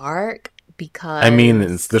dark because... I mean,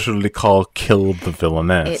 it's literally called Kill the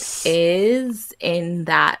Villainess. It is in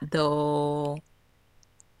that, though.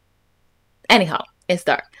 Anyhow, it's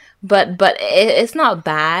dark. But it's not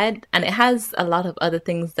bad. And it has a lot of other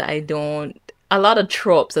things that I don't... A lot of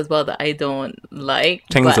tropes as well that I don't like.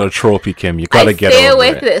 Things are tropey, Kim. You gotta get over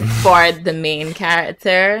it. I stay with it for the main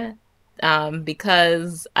character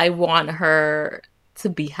because I want her to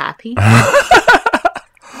be happy.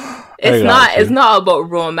 It's not about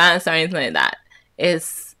romance or anything like that.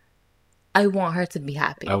 I want her to be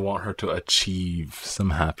happy. I want her to achieve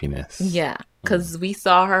some happiness. Yeah, because we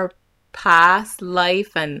saw her past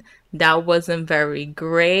life and that wasn't very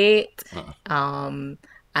great.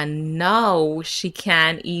 And now she's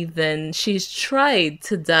tried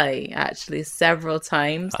to die actually several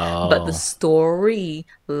times, but the story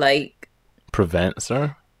prevents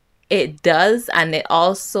her. It does, and it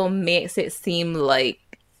also makes it seem like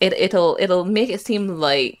it'll make it seem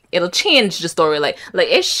like it'll change the story. Like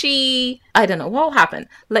if she, I don't know what happened.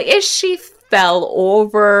 Like if she fell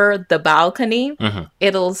over the balcony,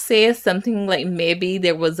 it'll say something like maybe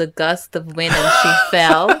there was a gust of wind and she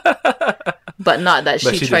fell. But not that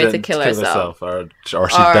she tried to kill herself. Or she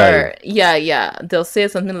died. Yeah. They'll say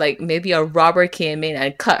something like maybe a robber came in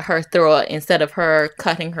and cut her throat instead of her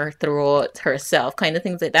cutting her throat herself, kind of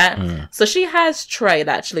things like that. So she has tried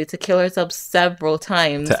actually to kill herself several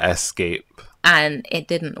times. To escape. And it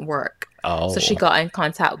didn't work. So she got in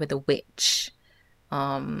contact with a witch.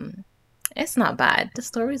 It's not bad. The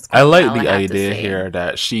story's I like the idea here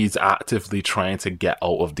that she's actively trying to get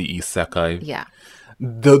out of the isekai. Yeah.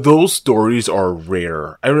 Those stories are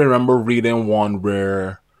rare. I remember reading one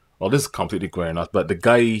where, well, this is completely going off, but the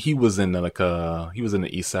guy, he was in an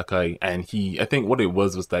isekai, and I think what it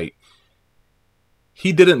was like,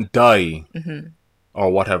 he didn't die or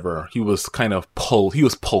whatever. He was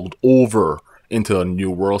pulled over into a new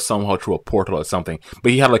world somehow through a portal or something.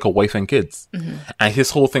 But he had like a wife and kids, and his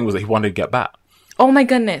whole thing was that he wanted to get back. Oh my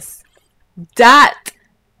goodness,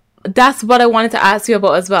 That's what I wanted to ask you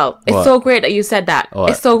about as well. It's so great that you said that.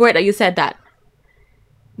 It's so great that you said that.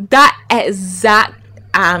 That exact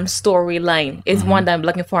storyline is one that I'm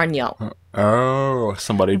looking for now. Oh,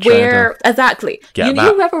 somebody trying to exactly.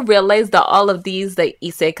 You ever realize that all of these like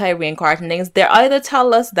isekai reincarnations, they either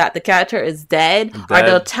tell us that the character is dead. Or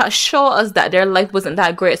they'll show us that their life wasn't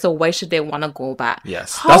that great, so why should they want to go back?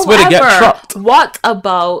 Yes, that's where they get trapped. What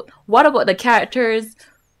about the characters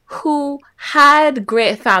who had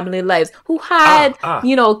great family lives, who had,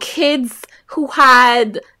 kids, who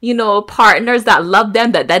had, partners that loved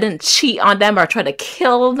them, that didn't cheat on them or try to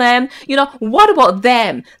kill them? What about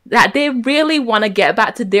them? That they really want to get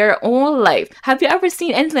back to their own life. Have you ever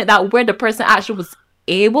seen anything like that where the person actually was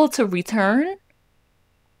able to return?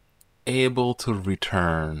 Able to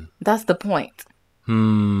return. That's the point.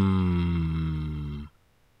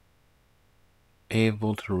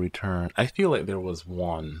 Able to return. I feel like there was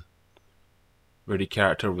one where the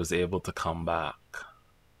character was able to come back.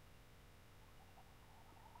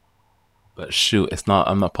 But shoot,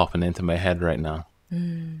 I'm not popping into my head right now.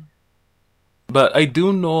 But I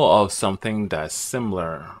do know of something that's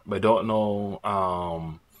similar. But I don't know.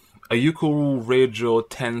 Ayuku Reijo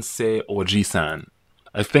Tensei Oji-san.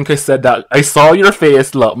 I think I said that. I saw your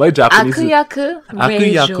face. Look, my Japanese. Akuyaku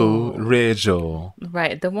Reijo.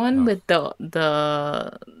 Right, the one with the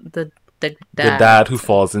the dad who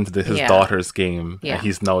falls into his daughter's game, Yeah. and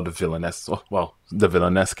he's now the villainess. Well, the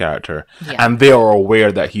villainess character, and they are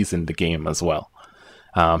aware that he's in the game as well.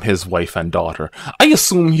 His wife and daughter. I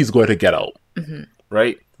assume he's going to get out,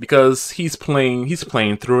 right? Because he's playing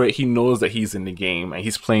through it. He knows that he's in the game and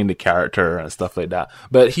he's playing the character and stuff like that.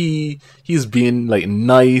 But he's being like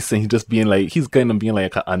nice, and he's just being like, he's kind of being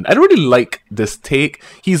like, I don't really like this take.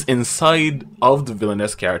 He's inside of the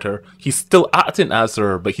villainess character. He's still acting as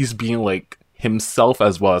her, but he's being like himself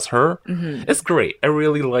as well as her. It's great. I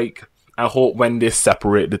really like. I hope when they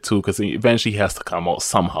separate the two, because eventually he has to come out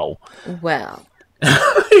somehow. Well.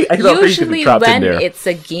 Usually when it's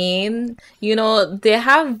a game, they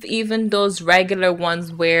have even those regular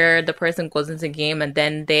ones where the person goes into the game and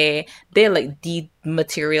then they like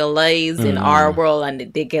dematerialize in our world,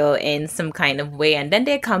 and they go in some kind of way and then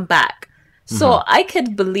they come back. So I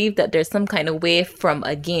could believe that there's some kind of way from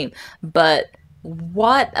a game, but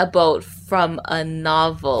what about from a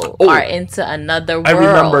novel or into another world? I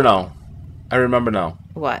remember now.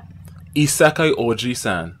 What? Isekai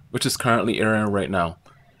Oji-san, which is currently airing right now,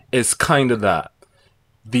 is kind of that.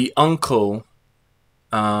 The uncle,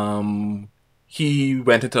 he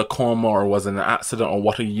went into a coma or was in an accident or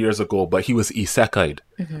what years ago, but he was isekai'd.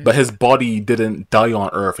 But his body didn't die on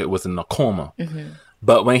Earth, it was in a coma.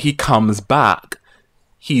 But when he comes back,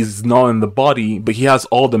 he's not in the body, but he has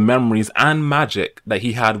all the memories and magic that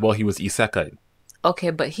he had while he was isekai'd.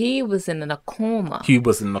 Okay, but he was in a coma. He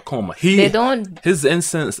was in a coma. His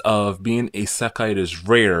instance of being isekai'd is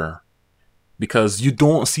rare because you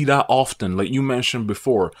don't see that often. Like you mentioned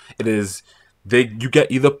before, you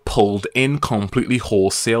get either pulled in completely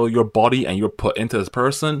wholesale your body and you're put into this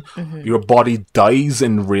person. Your body dies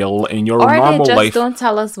in your normal life. Or they just don't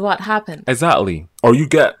tell us what happened. Exactly. Or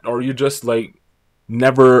you just like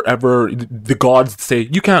never ever. The gods say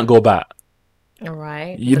you can't go back.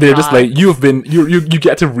 Right. They're just like, you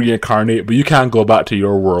get to reincarnate, but you can't go back to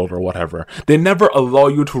your world or whatever. They never allow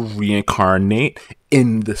you to reincarnate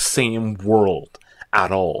in the same world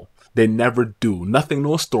at all. They never do.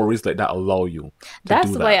 No stories like that allow you to That's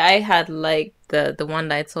do that. why I had like the one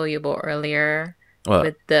that I told you about earlier. What?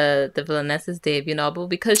 With the Villainess's debut novel,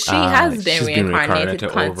 because she has been reincarnated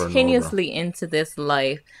continuously into this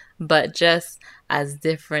life, but just as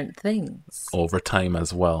different things. Over time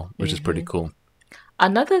as well, which is pretty cool.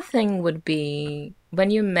 Another thing would be when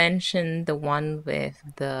you mentioned the one with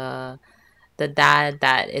the dad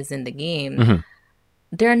that is in the game,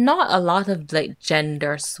 there are not a lot of like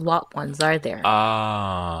gender swap ones, are there?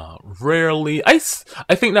 Rarely. I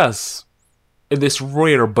think it's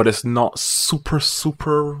rare, but it's not super,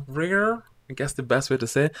 super rare. I guess the best way to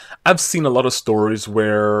say it. I've seen a lot of stories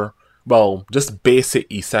where, well, just basic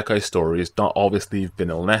isekai stories, not obviously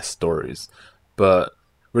villainess stories, but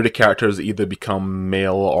where the characters either become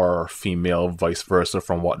male or female, vice versa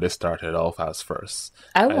from what they started off as first.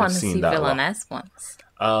 I want to see villainess ones.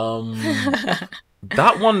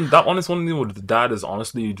 That one is one where the dad is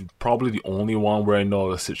honestly probably the only one where I know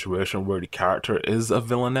of a situation where the character is a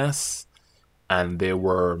villainess, and they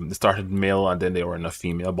started male and then they were in a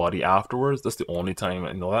female body afterwards. That's the only time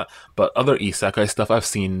I know that. But other isekai stuff I've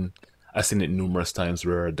seen it numerous times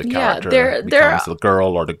where the character becomes a girl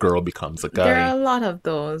or the girl becomes a guy. There are a lot of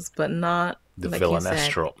those, but not the like villainess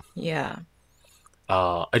trope. Yeah.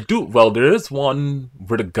 There is one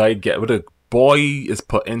where the boy is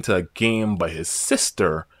put into a game by his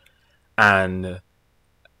sister, and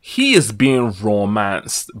he is being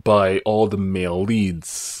romanced by all the male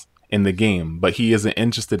leads in the game, but he isn't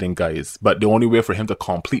interested in guys. But the only way for him to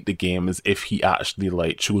complete the game is if he actually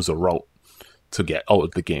like choose a route to get out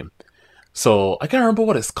of the game. So I can't remember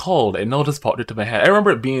what it's called. It now just popped into my head. I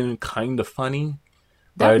remember it being kind of funny.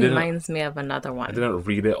 That reminds me of another one. I didn't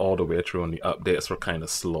read it all the way through, and the updates were kind of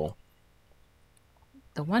slow.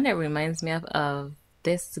 The one that reminds me of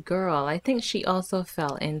this girl, I think she also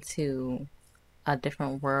fell into a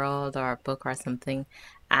different world or a book or something,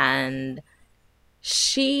 and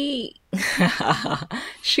she's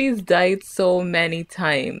died so many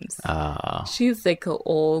times. She's like an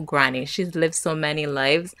old granny. She's lived so many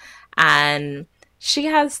lives, and she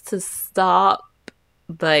has to stop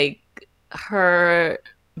like her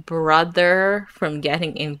brother from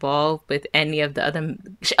getting involved with any of the other.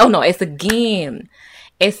 Oh no, it's a game.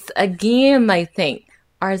 It's a game, I think.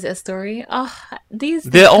 Or is it a story?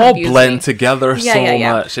 They all blend together so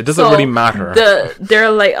much. It doesn't really matter. There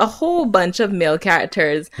are like a whole bunch of male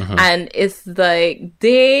characters, and it's like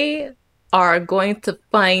they are going to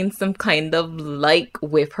find some kind of like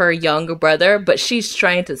with her younger brother, but she's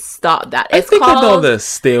trying to stop that. It's called, I know this.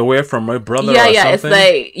 Stay away from my brother. Yeah, or yeah. something.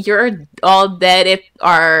 It's like you're all dead if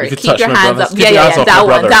you keep your hands brother, up. Yeah, yeah, yeah. That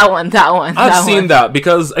one. I've seen that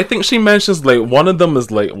because I think she mentions like one of them is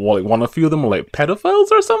like one, a few of them are like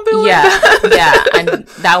pedophiles or something. Yeah, like that. Yeah. And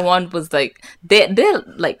that one was like they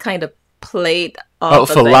like kind of played off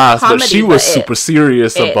for like last, comedy, but she was super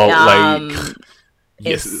serious about like.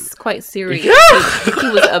 Yes. It's quite serious. Yeah. He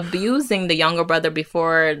was abusing the younger brother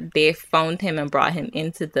before they found him and brought him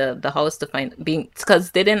into the house to find because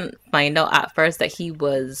they didn't find out at first that he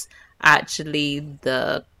was actually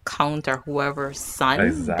the count or whoever's son.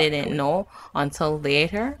 Exactly. They didn't know until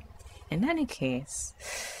later. In any case,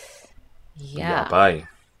 yeah. Bye.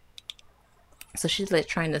 So she's like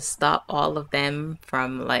trying to stop all of them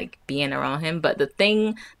from like being around him. But the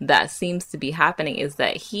thing that seems to be happening is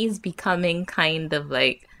that he's becoming kind of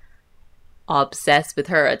like obsessed with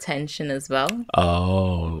her attention as well.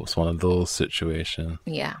 Oh, it's one of those situations.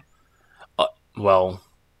 Yeah. Well,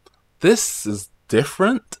 this is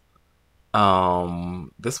different.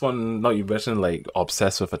 This one, not you mentioned like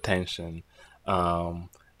obsessed with attention.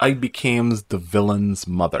 I became the villain's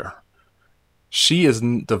mother. She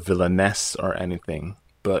isn't the villainess or anything,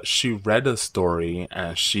 but she read a story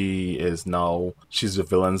and she's the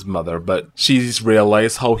villain's mother, but she's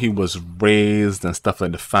realized how he was raised and stuff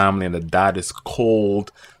like the family, and the dad is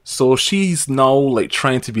cold. So she's now like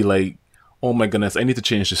trying to be like, oh my goodness, I need to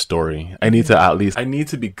change the story. I need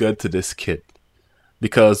to be good to this kid.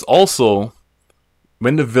 Because also,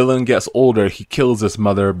 when the villain gets older, he kills his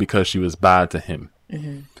mother because she was bad to him.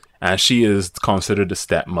 Mm-hmm. And she is considered a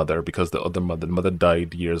stepmother because the mother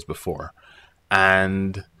died years before.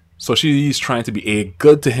 And so she's trying to be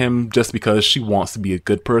good to him just because she wants to be a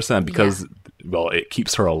good person, because, well, it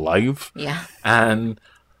keeps her alive. Yeah. And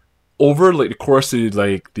over like the course of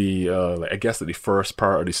like I guess the first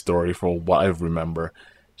part of the story, from what I remember,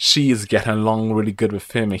 she is getting along really good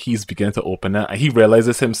with him, and he's beginning to open it, and he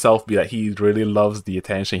realizes himself that he really loves the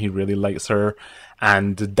attention, he really likes her,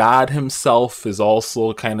 and the dad himself is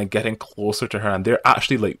also kind of getting closer to her, and they're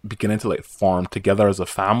actually like beginning to like form together as a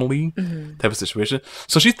family type of situation.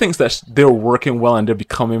 So she thinks that they're working well and they're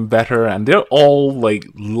becoming better, and they're all like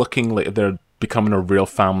looking like they're becoming a real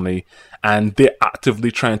family, and they're actively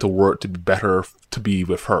trying to work to be better, to be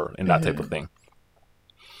with her and that type of thing.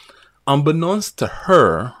 Unbeknownst to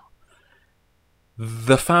her,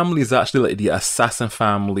 the family is actually like the assassin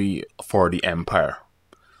family for the Empire.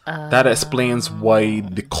 That explains why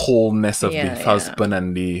the coldness of the husband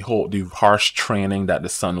and the harsh training that the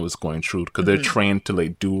son was going through, because they're trained to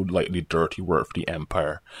like do like the dirty work for the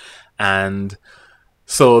Empire. And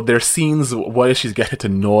so there's scenes while she's getting to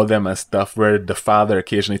know them and stuff where the father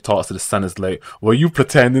occasionally talks to the son, is like, well, you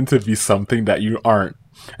pretending to be something that you aren't.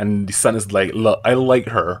 And the son is like, look, I like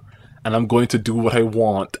her, and I'm going to do what I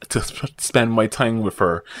want to spend my time with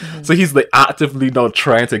her. So he's like actively now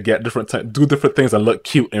trying to get do different things and look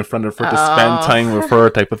cute in front of her to spend time with her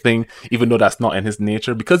type of thing, even though that's not in his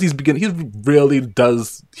nature, because he is beginning to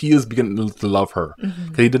love her,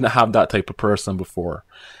 because he didn't have that type of person before.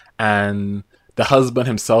 And the husband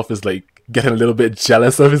himself is like getting a little bit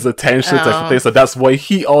jealous of his attention type of thing. So that's why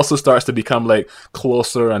he also starts to become like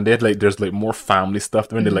closer, and there's like more family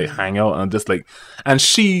stuff when they like hang out, and just like, and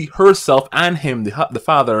she herself and him, the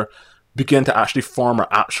father, begin to actually form an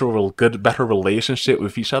actual better relationship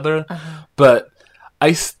with each other. But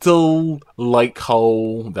I still like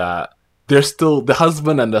how that they're still, the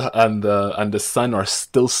husband and the son are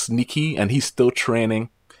still sneaky, and he's still training,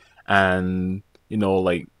 and you know,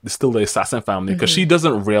 like, it's still the assassin family, because she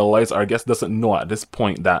doesn't realize, or I guess doesn't know at this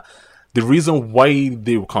point, that the reason why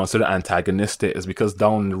they were considered antagonistic is because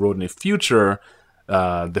down the road in the future,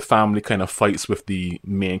 the family kind of fights with the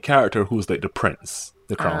main character, who's like the prince,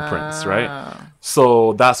 the crown prince, right?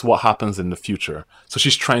 So that's what happens in the future. So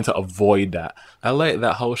she's trying to avoid that. I like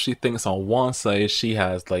that how she thinks on one side she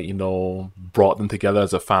has, like, you know, brought them together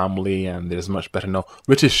as a family and there's much better now,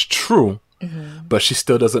 which is true. But she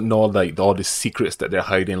still doesn't know like all the secrets that they're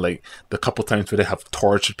hiding, like the couple times where they have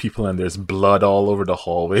tortured people and there's blood all over the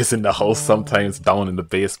hallways in the house, sometimes down in the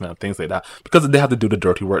basement, things like that, because they have to do the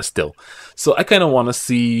dirty work still. So I kind of want to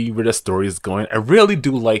see where the story is going. I really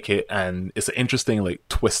do like it, and it's an interesting like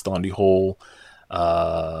twist on the whole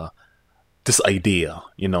this idea,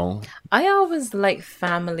 you know. I always like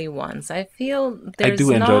family ones. I feel I do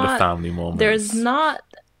enjoy the family moments. There's not,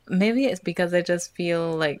 maybe it's because I just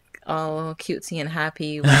feel like all cutesy and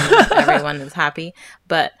happy when everyone is happy,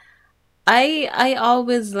 but I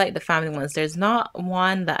always like the family ones. There's not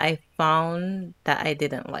one that I found that I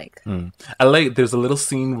didn't like. I like there's a little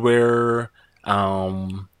scene where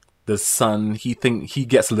the son he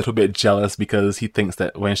gets a little bit jealous because he thinks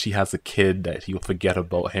that when she has a kid that he'll forget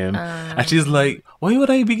about him. And she's like, why would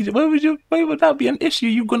that be an issue?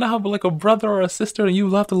 You're gonna have like a brother or a sister and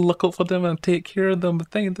you'll have to look out for them and take care of them.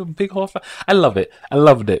 The big whole I love it. I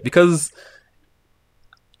loved it because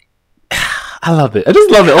I love it. I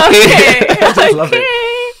just love it. Okay. I just love it.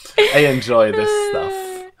 I enjoy this stuff.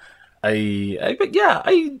 I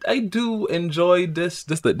do enjoy this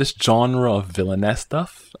genre of villainess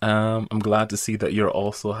stuff. I'm glad to see that you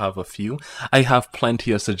also have a few. I have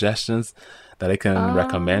plenty of suggestions that I can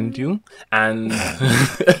recommend you, and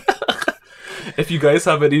if you guys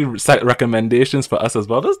have any recommendations for us as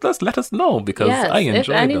well, just let us know because I enjoy them. If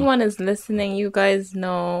anyone is listening, you guys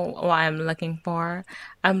know what I'm looking for.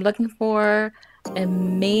 I'm looking for a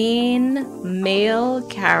main male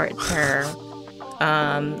character.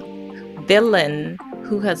 Villain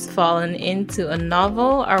who has fallen into a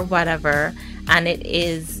novel or whatever, and it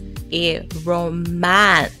is a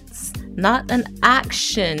romance, not an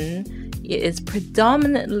action. It is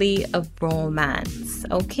predominantly a romance,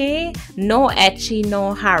 okay? No ecchi,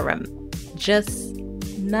 no harem, just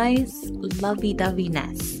nice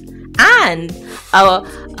lovey-doveyness, and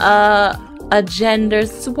a gender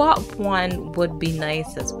swap one would be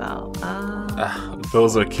nice as well.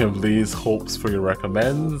 Those are Kimberly's hopes for your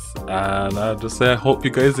recommends, and I just say I hope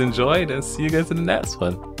you guys enjoyed and see you guys in the next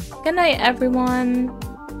one. Good night, everyone.